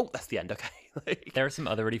and you're like, oh, that's the end, okay. Like, There are some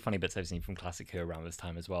other really funny bits I've seen from Classic Who around this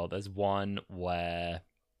time as well. There's one where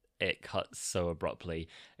it cuts so abruptly.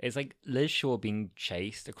 It's like Liz Shaw being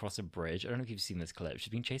chased across a bridge. I don't know if you've seen this clip. She's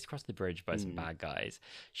being chased across the bridge by some bad guys.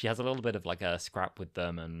 She has a little bit of like a scrap with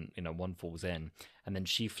them, and one falls in, and then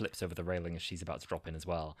she flips over the railing as she's about to drop in as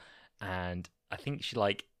well. And I think she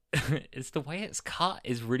like it's the way it's cut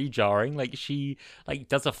is really jarring. Like she like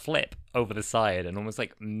does a flip over the side, and almost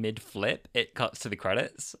like mid flip it cuts to the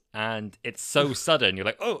credits, and it's so sudden. You're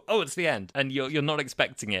like, oh, it's the end, and you're not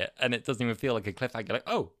expecting it, and it doesn't even feel like a cliffhanger. You're like,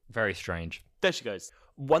 oh, very strange. there she goes.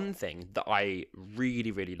 One thing that I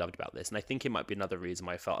really, really loved about this, and I think it might be another reason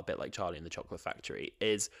why I felt a bit like Charlie in the Chocolate Factory,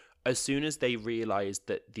 is as soon as they realised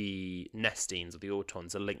that the Nestines or the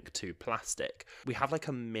Autons are linked to plastic, we have like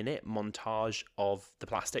a minute montage of the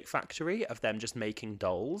plastic factory of them just making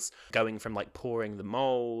dolls, going from like pouring the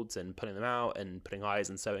moulds and putting them out and putting eyes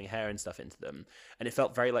and sewing hair and stuff into them. And it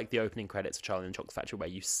felt very like the opening credits of Charlie and the Chocolate Factory, where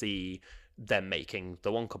you see them making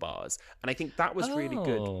the Wonka bars. And I think that was really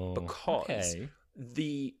good because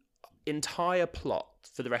the entire plot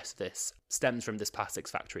for the rest of this stems from this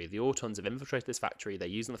plastics factory. The Autons have infiltrated this factory. They're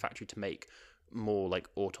using the factory to make more like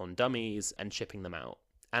Auton dummies and shipping them out.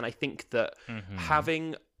 And I think that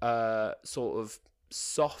having a sort of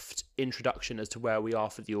soft introduction as to where we are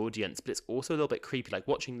for the audience, but it's also a little bit creepy. Like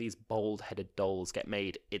watching these bald-headed dolls get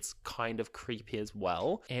made, it's kind of creepy as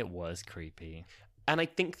well. It was creepy. And I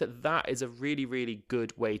think that that is a really, really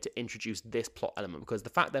good way to introduce this plot element, because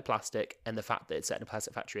the fact they're plastic and the fact that it's set in a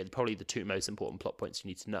plastic factory are probably the two most important plot points you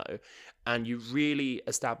need to know. And you really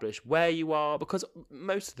establish where you are, because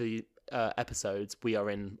most of the episodes we are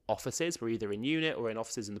in offices. We're either in unit or in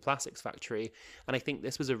offices in the plastics factory. And I think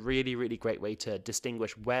this was a really, really great way to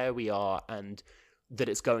distinguish where we are and that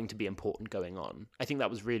it's going to be important going on. I think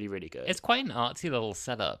that was really, really good. It's quite an artsy little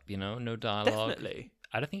setup, no dialogue. Definitely.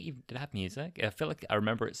 I don't think did it have music. I feel like I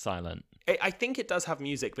remember it's silent. I think it does have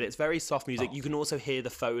music, but it's very soft music. You can also hear the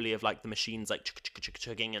Foley of like the machines like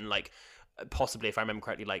chugging, and like possibly, if I remember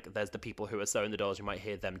correctly, like there's the people who are sewing the dolls. You might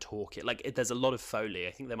hear them talking. Like there's a lot of Foley.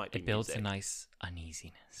 I think there might be. It builds music. a nice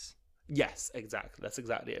uneasiness. Yes, exactly. That's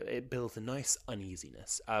exactly it. It builds a nice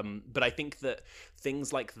uneasiness. But I think that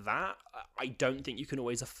things like that, I don't think you can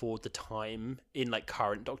always afford the time in like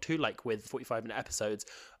current Doctor Who, like with 45-minute episodes.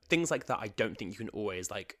 Things like that, I don't think you can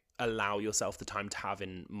always like allow yourself the time to have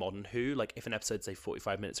in modern Who. Like if an episode's say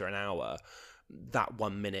 45 minutes or an hour, that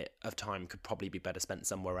 1 minute of time could probably be better spent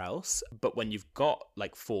somewhere else. But when you've got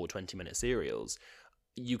like 4 20-minute serials,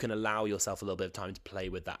 you can allow yourself a little bit of time to play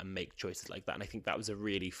with that and make choices like that. And I think that was a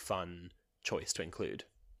really fun choice to include.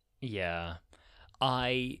 Yeah,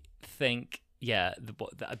 I think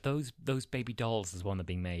those baby dolls is one that are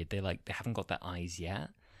being made. They haven't got their eyes yet.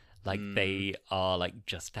 Like they are like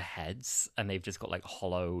just the heads, and they've just got like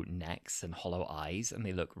hollow necks and hollow eyes, and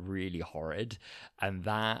they look really horrid. And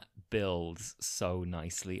that builds so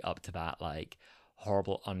nicely up to that like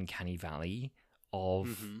horrible uncanny valley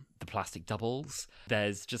of the plastic doubles.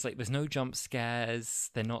 There's no jump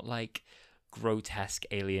scares. They're not like grotesque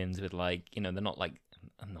aliens with like, they're not like,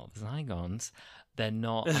 not the Zygons. They're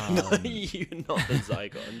not not the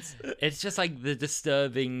Zygons. It's just like the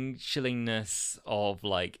disturbing chillingness of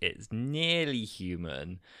like it's nearly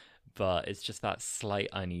human, but it's just that slight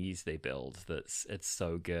unease they build it's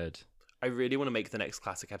so good. I really want to make the next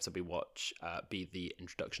classic episode we watch be the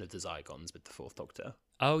introduction of the Zygons with the Fourth Doctor.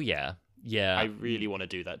 Oh yeah. I really want to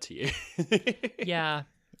do that to you. Yeah,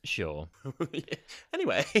 sure.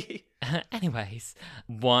 Anyways,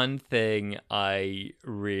 one thing I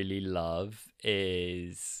really love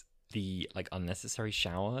is the like unnecessary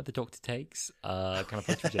shower the Doctor takes, kind of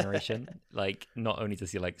like regeneration. Like not only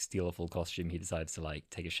does he like steal a full costume, he decides to like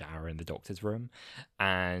take a shower in the Doctor's room.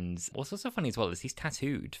 And what's also funny as well is he's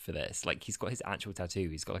tattooed for this. Like he's got his actual tattoo.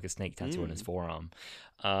 He's got like a snake tattoo on his forearm.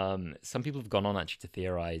 Some people have gone on actually to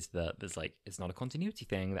theorize that there's like it's not a continuity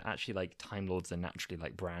thing, that actually like Time Lords are naturally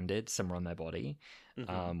like branded somewhere on their body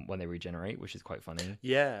when they regenerate, which is quite funny.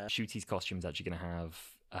 Yeah. Ncuti's costume's actually going to have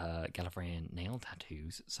Gallifreyan nail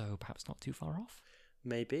tattoos, so perhaps not too far off.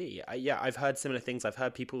 Maybe. Yeah, I've heard similar things. I've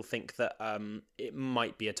heard people think that it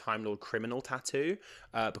might be a Time Lord criminal tattoo,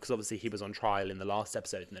 because obviously he was on trial in the last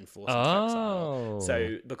episode and then forced into exile.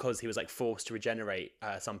 So because he was like forced to regenerate,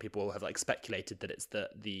 some people have like speculated that it's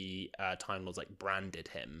the Time Lords like branded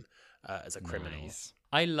him as a criminal. Nice.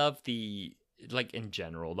 I love the like in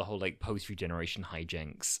general the whole like post regeneration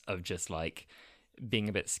hijinks of just like being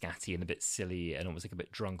a bit scatty and a bit silly and almost like a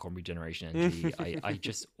bit drunk on regeneration energy. I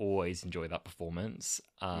just always enjoy that performance.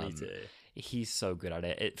 Me too. He's so good at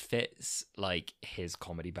it. It fits like his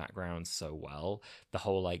comedy background so well. The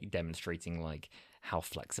whole like demonstrating like how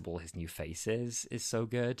flexible his new face is so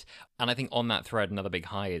good. And I think on that thread, another big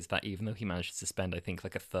high is that even though he manages to spend, I think,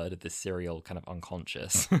 like a third of this serial kind of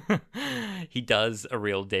unconscious, he does a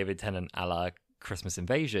real David Tennant a la Christmas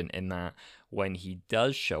Invasion in that when he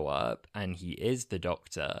does show up and he is the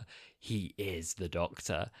Doctor, he is the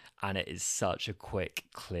Doctor, and it is such a quick,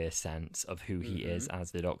 clear sense of who he is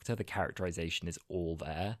as the Doctor. The characterization is all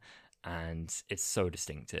there, and it's so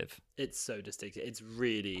distinctive. It's so distinctive. It's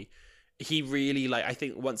really... He really, like, I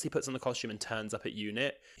think once he puts on the costume and turns up at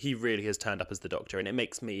unit, he really has turned up as the Doctor. And it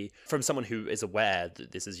makes me, from someone who is aware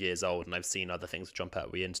that this is years old and I've seen other things with John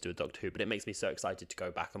Pertwee into with Doctor Who, but it makes me so excited to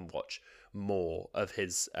go back and watch more of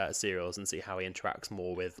his serials and see how he interacts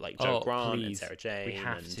more with, like, Joe Grant and Sarah Jane.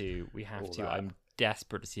 We have to. I'm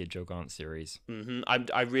desperate to see a Joe Grant series.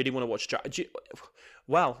 I really want to watch...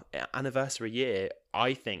 Well, anniversary year,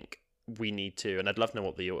 I think we need to, and I'd love to know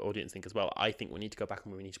what the audience think as well. I think we need to go back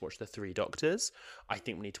and we need to watch the 3 Doctors. I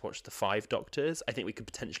think we need to watch the 5 Doctors. I think we could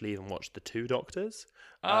potentially even watch the 2 Doctors.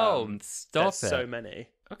 Stop it. So many.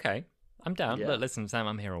 Okay, I'm down. Yeah. Look, listen, Sam,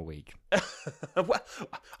 I'm here all week. Well,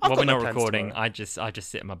 When we're not recording, I just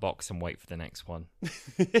sit in my box and wait for the next one.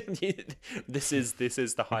 This is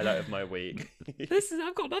the highlight of my week.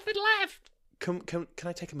 I've got nothing left. Can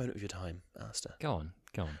I take a moment of your time, Alistair? Go on.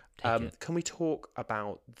 Take it. Can we talk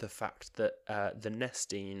about the fact that the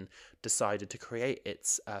Nestine decided to create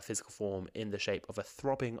its physical form in the shape of a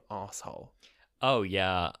throbbing arsehole? Oh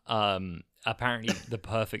yeah. Apparently the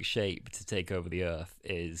perfect shape to take over the Earth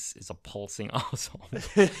is a pulsing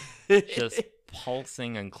arsehole. Just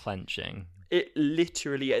pulsing and clenching. It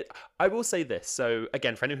literally... I will say this. So,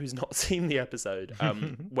 again, for anyone who's not seen the episode,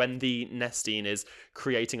 when the Nestine is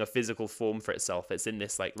creating a physical form for itself, it's in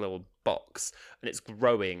this, like, little box, and it's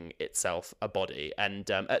growing itself a body.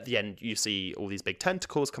 And at the end, you see all these big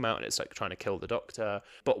tentacles come out, and it's, like, trying to kill the Doctor.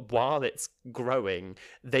 But while it's growing,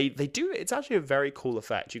 they do... It's actually a very cool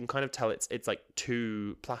effect. You can kind of tell it's like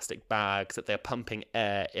 2 plastic bags that they're pumping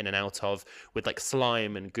air in and out of with, like,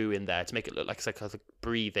 slime and goo in there to make it look like it's like a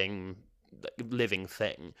breathing... living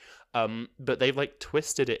thing, but they've like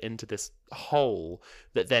twisted it into this hole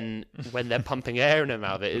that then when they're pumping air in and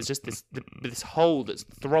out of it, it's just this hole that's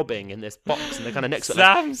throbbing in this box, and they're kind of next to it.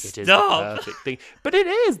 Like, it is the perfect thing, but it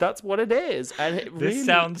is. That's what it is, and it really this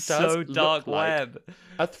sounds does so dark look web. like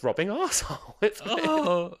a throbbing arsehole.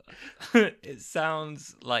 It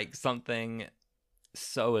sounds like something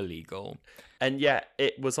so illegal, and yet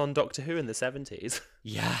it was on Doctor Who in the 70s.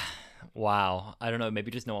 Yeah. Wow. I don't know, maybe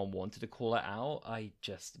just no one wanted to call it out.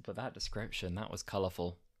 But that description, that was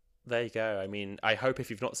colourful. There you go. I mean, I hope if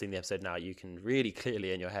you've not seen the episode now, you can really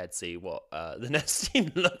clearly in your head see what the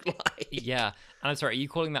Nestine looked like. Yeah. And I'm sorry, are you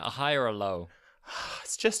calling that a high or a low?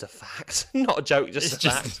 It's just a fact. Not a joke, just a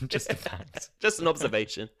fact. Just a fact. Just an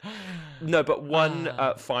observation. No, but one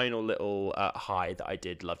final little high that I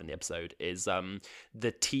did love in the episode is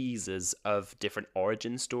the teasers of different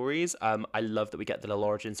origin stories. I love that we get the little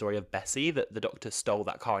origin story of Bessie, that the Doctor stole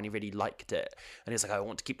that car and he really liked it. And he's like, I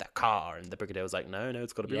want to keep that car. And the Brigadier was like, no,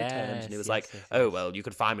 it's got to be returned. And he was oh, well, you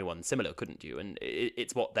could find me one similar, couldn't you? And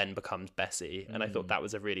it's what then becomes Bessie. And I thought that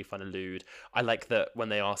was a really fun allude. I like that when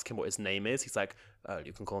they ask him what his name is, he's like, oh,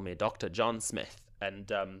 you can call me Dr. John Smith.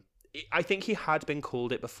 And I think he had been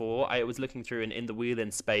called it before. I was looking through, and in the Wheel in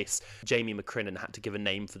Space, Jamie McCrinnan had to give a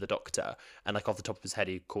name for the Doctor, and like off the top of his head,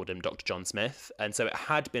 he called him Dr. John Smith, and so it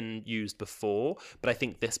had been used before, but I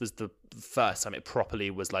think this was the first time it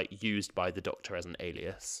properly was like used by the Doctor as an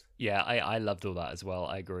alias. Yeah, I loved all that as well.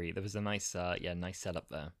 I agree. There was a nice setup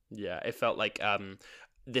there. Yeah, it felt like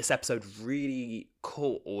this episode really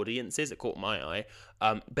caught audiences. It caught my eye,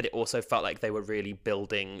 but it also felt like they were really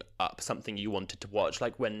building up something you wanted to watch.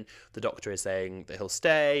 Like when the Doctor is saying that he'll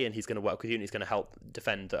stay and he's going to work with you and he's going to help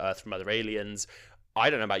defend the Earth from other aliens.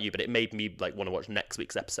 I don't know about you, but it made me like want to watch next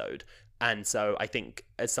week's episode. And so I think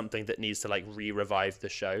as something that needs to like revive the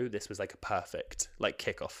show, this was like a perfect like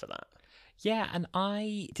kickoff for that. Yeah, and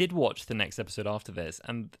I did watch the next episode after this,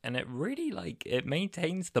 and it really, like, it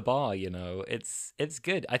maintains the bar, you know? It's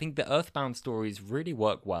good. I think the Earthbound stories really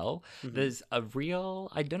work well. Mm-hmm. There's a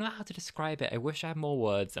real... I don't know how to describe it. I wish I had more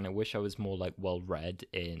words, and I wish I was more, like, well-read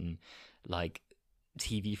in, like,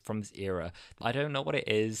 TV from this era. I don't know what it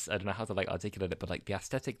is. I don't know how to, like, articulate it, but, like, the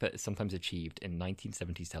aesthetic that is sometimes achieved in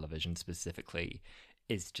 1970s television specifically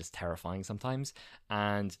is just terrifying sometimes,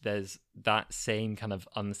 and there's that same kind of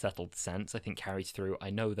unsettled sense I think carries through. I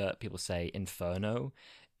know that people say Inferno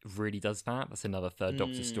really does that. That's another Third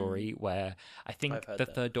Doctor story where I think I've heard the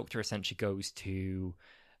that. Third Doctor essentially goes to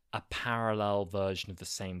a parallel version of the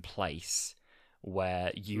same place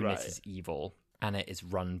where Eunice Right. is evil, and it is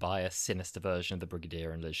run by a sinister version of the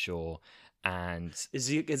Brigadier and Liz Shaw. And Has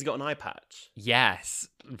he got an eye patch? yes,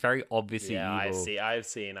 very obviously Yeah, evil. I've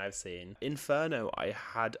seen. Inferno, I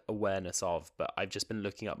had awareness of, but I've just been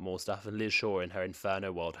looking up more stuff. And Liz Shaw in her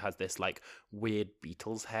Inferno world has this like weird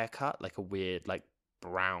Beatles haircut, like a weird like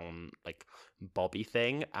brown like bobby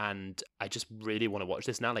thing. And I just really want to watch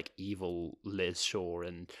this now, like evil Liz Shaw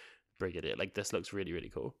and Brigadier. Like this looks really, really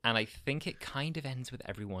cool. And I think it kind of ends with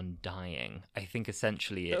everyone dying. I think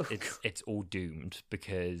essentially it's all doomed,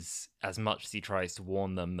 because as much as he tries to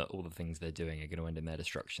warn them that all the things they're doing are going to end in their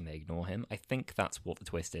destruction, they ignore him. I think that's what the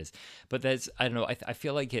twist is. But there's, I don't know, I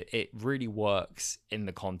feel like it really works in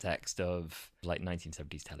the context of like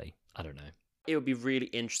 1970s telly. I don't know. It would be really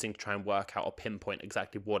interesting to try and work out or pinpoint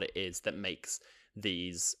exactly what it is that makes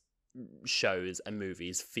these shows and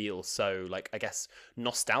movies feel so, like, I guess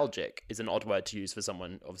nostalgic is an odd word to use for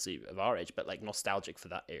someone obviously of our age, but like nostalgic for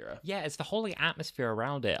that era. Yeah, it's the whole atmosphere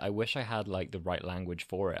around it. I wish I had like the right language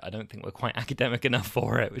for it. I don't think we're quite academic enough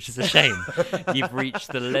for it, which is a shame. You've reached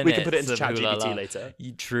the limit. We can put it into of ChatGPT later.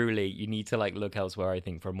 You need to like look elsewhere, I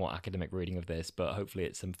think, for a more academic reading of this, but hopefully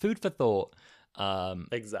it's some food for thought.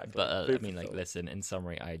 Exactly. But I mean, like, listen, in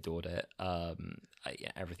summary, I adored it.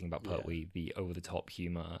 Everything about Pertwee, the over-the-top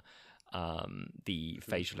humor, the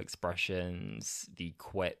facial expressions, the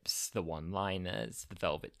quips, the one-liners, the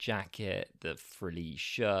velvet jacket, the frilly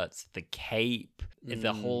shirts, the cape,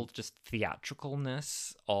 the whole just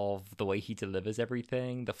theatricalness of the way he delivers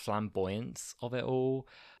everything, the flamboyance of it all.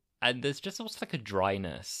 And there's just also like a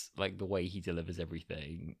dryness, like the way he delivers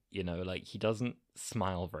everything, you know, like he doesn't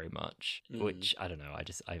smile very much, which I don't know.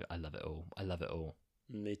 I love it all. I love it all.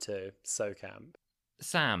 Me too. So camp.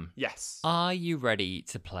 Sam. Yes. Are you ready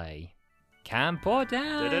to play Camp or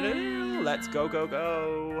Down? Let's go.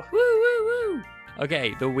 Woo, woo, woo.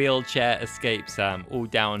 Okay, the wheelchair escape, Sam. All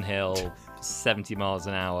downhill, 70 miles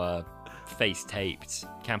an hour, face taped.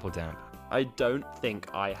 Camp or Down? I don't think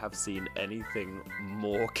I have seen anything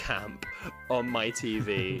more camp on my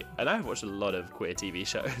TV, and I've watched a lot of queer TV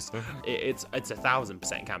shows. It's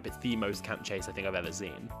 1000% camp. It's the most camp chase I think I've ever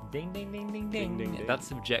seen. Ding, ding, ding, ding, Ding, ding. ding, ding. That's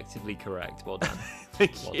subjectively correct. Well done.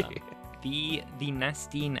 Thank Well you. done. The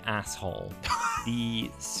Nestine asshole, the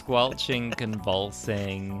squelching,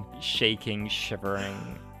 convulsing, shaking,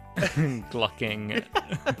 shivering, glucking,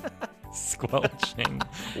 squelching,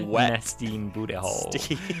 Wet. Nestine booty hole.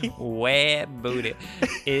 Steve. Wet booty.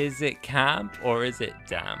 Is it camp or is it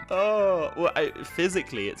damp? Oh, well,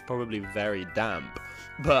 physically it's probably very damp,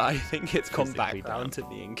 but I think it's gone back Physically round damp.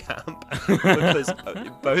 to being camp because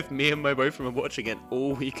both me and my boyfriend were watching it.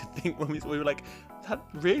 All we could think when we were like, that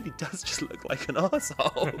really does just look like an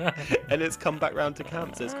arsehole. And it's come back round to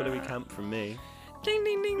camp, so it's got to be camp from me. Ding,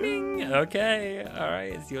 ding, ding, ding. Okay, all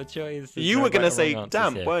right, it's your choice. There's You no were going right to or say wrong answers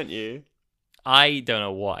damp, here. weren't you? I don't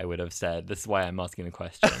know what I would have said. This is why I'm asking the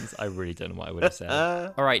questions. I really don't know what I would have said.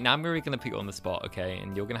 All right, now I'm really going to put you on the spot, okay?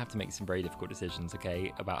 And you're going to have to make some very difficult decisions,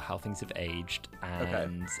 okay, about how things have aged.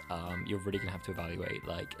 And you're really going to have to evaluate,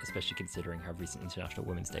 like, especially considering how recent International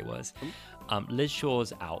Women's Day was. Liz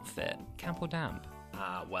Shaw's outfit, camp or damp?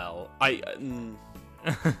 Well, you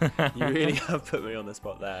really have put me on the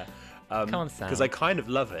spot there. Come on, Sam. Because I kind of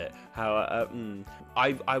love it. How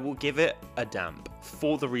I will give it a damp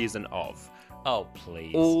for the reason of Oh,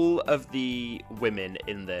 please. all of the women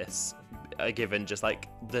in this are given just like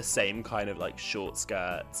the same kind of like short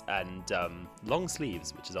skirts and long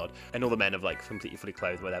sleeves, which is odd, and all the men have like completely fully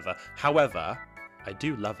clothed, whatever. However, I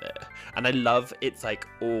do love it, and I love it's like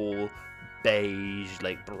all beige,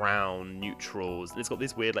 like brown neutrals, and it's got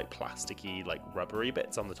these weird like plasticky like rubbery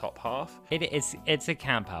bits on the top half. It's a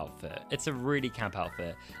camp outfit. It's a really camp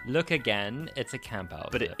outfit. Look again, it's a camp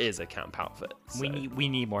outfit. But it is a camp outfit. So. We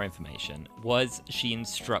need more information. Was she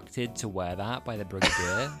instructed to wear that by the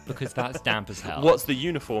brigadier? Because that's damp as hell. What's the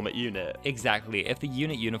uniform at unit? Exactly. If the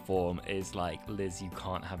unit uniform is like, Liz, you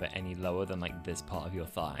can't have it any lower than like this part of your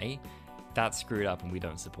thigh, that's screwed up and we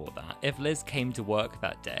don't support that. If Liz came to work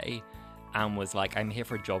that day and was like, I'm here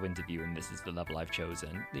for a job interview and this is the level I've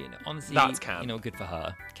chosen, you know, honestly, That's camp. you know, good for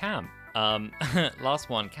her. Camp. Last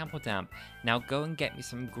one, camp or damp. Now go and get me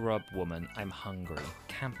some grub, woman. I'm hungry.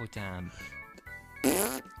 Camp or damp?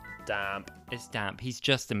 Damp. It's damp. He's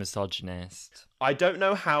just a misogynist. I don't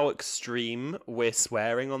know how extreme we're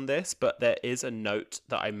swearing on this, but there is a note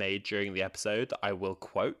that I made during the episode that I will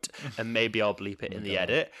quote, and maybe I'll bleep it in the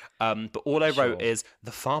edit. But all I wrote is,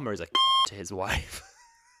 the farmer is a to his wife.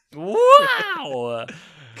 Wow.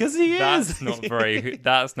 Because he That's is. not very.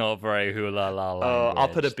 That's not very hula la language. Oh, I'll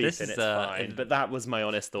put a beep This in. is, It's fine. But that was my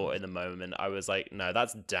honest thought in the moment. I was like, no,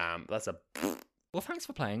 that's damp. That's a. Well, thanks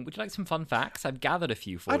for playing. Would you like some fun facts? I've gathered a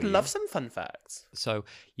few for you. I'd love some fun facts. So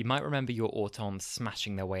you might remember your Autons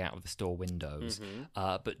smashing their way out of the store windows,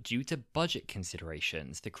 but due to budget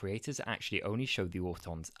considerations, the creators actually only showed the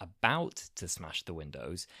Autons about to smash the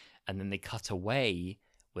windows, and then they cut away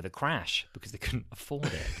with a crash because they couldn't afford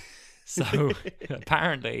it. So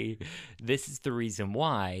apparently, this is the reason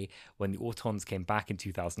why when the Autons came back in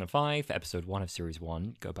 2005, episode 1 of series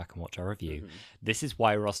 1, go back and watch our review. This is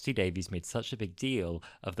why Rusty Davies made such a big deal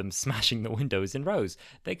of them smashing the windows in rows.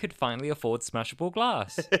 They could finally afford smashable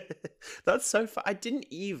glass. That's so fun. I didn't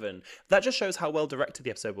even. That just shows how well directed the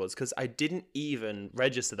episode was, because I didn't even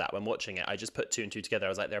register that when watching it. I just put 2 and 2 together. I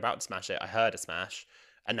was like, they're about to smash it. I heard a smash.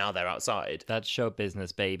 And now they're outside. That's show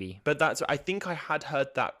business, baby. But I think I had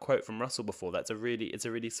heard that quote from Russell before. It's a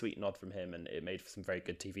really sweet nod from him, and it made for some very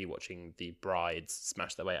good TV watching the brides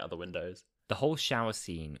smash their way out of the windows. The whole shower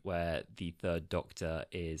scene where the third Doctor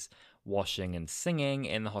is washing and singing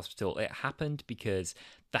in the hospital, it happened because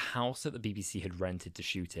the house that the BBC had rented to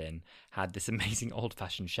shoot in had this amazing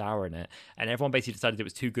old-fashioned shower in it, and everyone basically decided it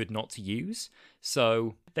was too good not to use.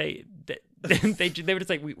 So they were just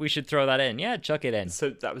like, we should throw that in. Yeah, chuck it in. So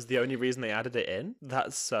that was the only reason they added it in?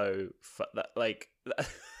 That's so...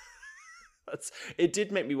 It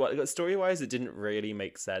did make me want. Story-wise, it didn't really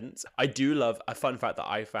make sense. I do love a fun fact that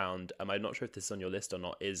I found. I'm not sure if this is on your list or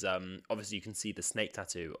not. Is obviously you can see the snake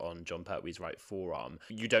tattoo on John Pertwee's right forearm.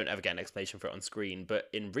 You don't ever get an explanation for it on screen, but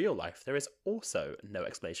in real life there is also no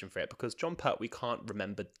explanation for it because John Pertwee can't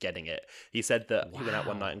remember getting it. He said that he went out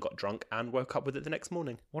one night and got drunk and woke up with it the next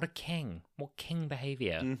morning. What a king! What king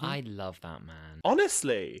behavior! I love that man.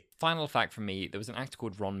 Honestly. Final fact from me: there was an actor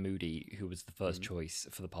called Ron Moody who was the first choice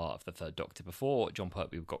for the part of the Third Doctor before John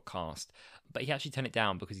Pertwee got cast, but he actually turned it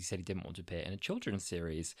down because he said he didn't want to appear in a children's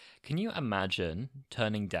series. Can you imagine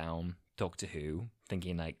turning down Doctor Who,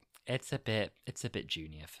 thinking like it's a bit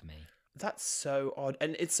junior for me? That's so odd.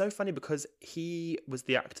 And it's so funny because he was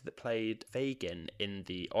the actor that played Fagin in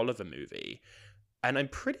the Oliver movie, and I'm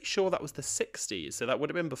pretty sure that was the 60s, so that would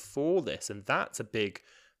have been before this, and that's a big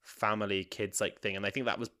family kids thing, and I think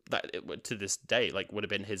to this day would have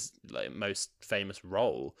been his most famous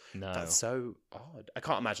role. No, that's so odd. I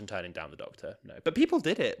can't imagine turning down the Doctor. No, but people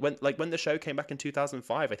did it when the show came back in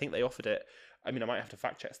 2005. I think they offered it. I mean, I might have to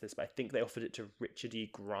fact check this, but I think they offered it to Richard E.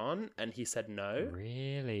 Grant, and he said no.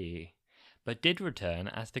 Really, but did return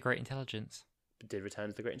as the Great Intelligence. Did return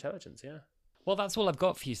as the Great Intelligence, yeah. Well, that's all I've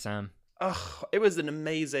got for you, Sam. Oh, it was an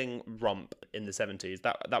amazing romp in the 70s.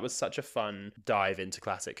 That was such a fun dive into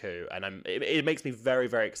classic Who, and it makes me very,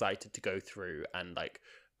 very excited to go through and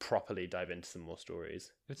properly dive into some more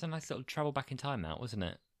stories. It was a nice little travel back in time, that wasn't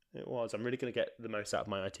it? It was. I'm really going to get the most out of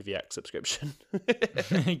my ITVX subscription.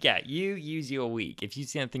 Yeah, you use your week. If you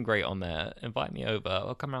see anything great on there, invite me over.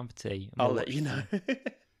 I'll come around for tea. I'll let you know.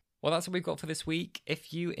 Well, that's what we've got for this week.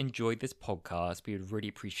 If you enjoyed this podcast, we would really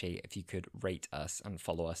appreciate it if you could rate us and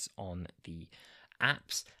follow us on the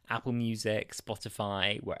apps, Apple Music,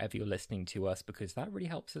 Spotify, wherever you're listening to us, because that really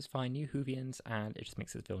helps us find new Whovians and it just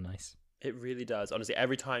makes us feel nice. It really does. Honestly,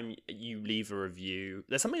 every time you leave a review,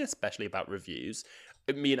 there's something especially about reviews.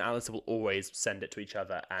 Me and Alice will always send it to each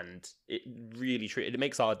other, and it really, it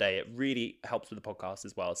makes our day. It really helps with the podcast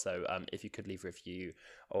as well. So if you could leave a review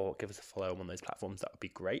or give us a follow on one of those platforms, that would be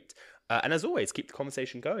great. And as always, keep the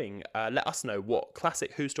conversation going. Let us know, what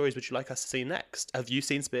classic Who stories would you like us to see next? Have you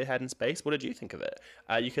seen Spearhead in Space? What did you think of it?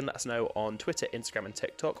 You can let us know on Twitter, Instagram and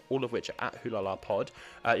TikTok, all of which are at HooLaLaPod.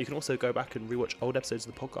 You can also go back and rewatch old episodes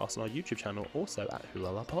of the podcast on our YouTube channel, also at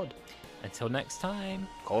HooLaLaPod. Until next time.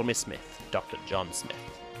 Call me Smith, Dr. John Smith.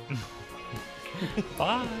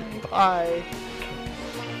 Bye. Bye.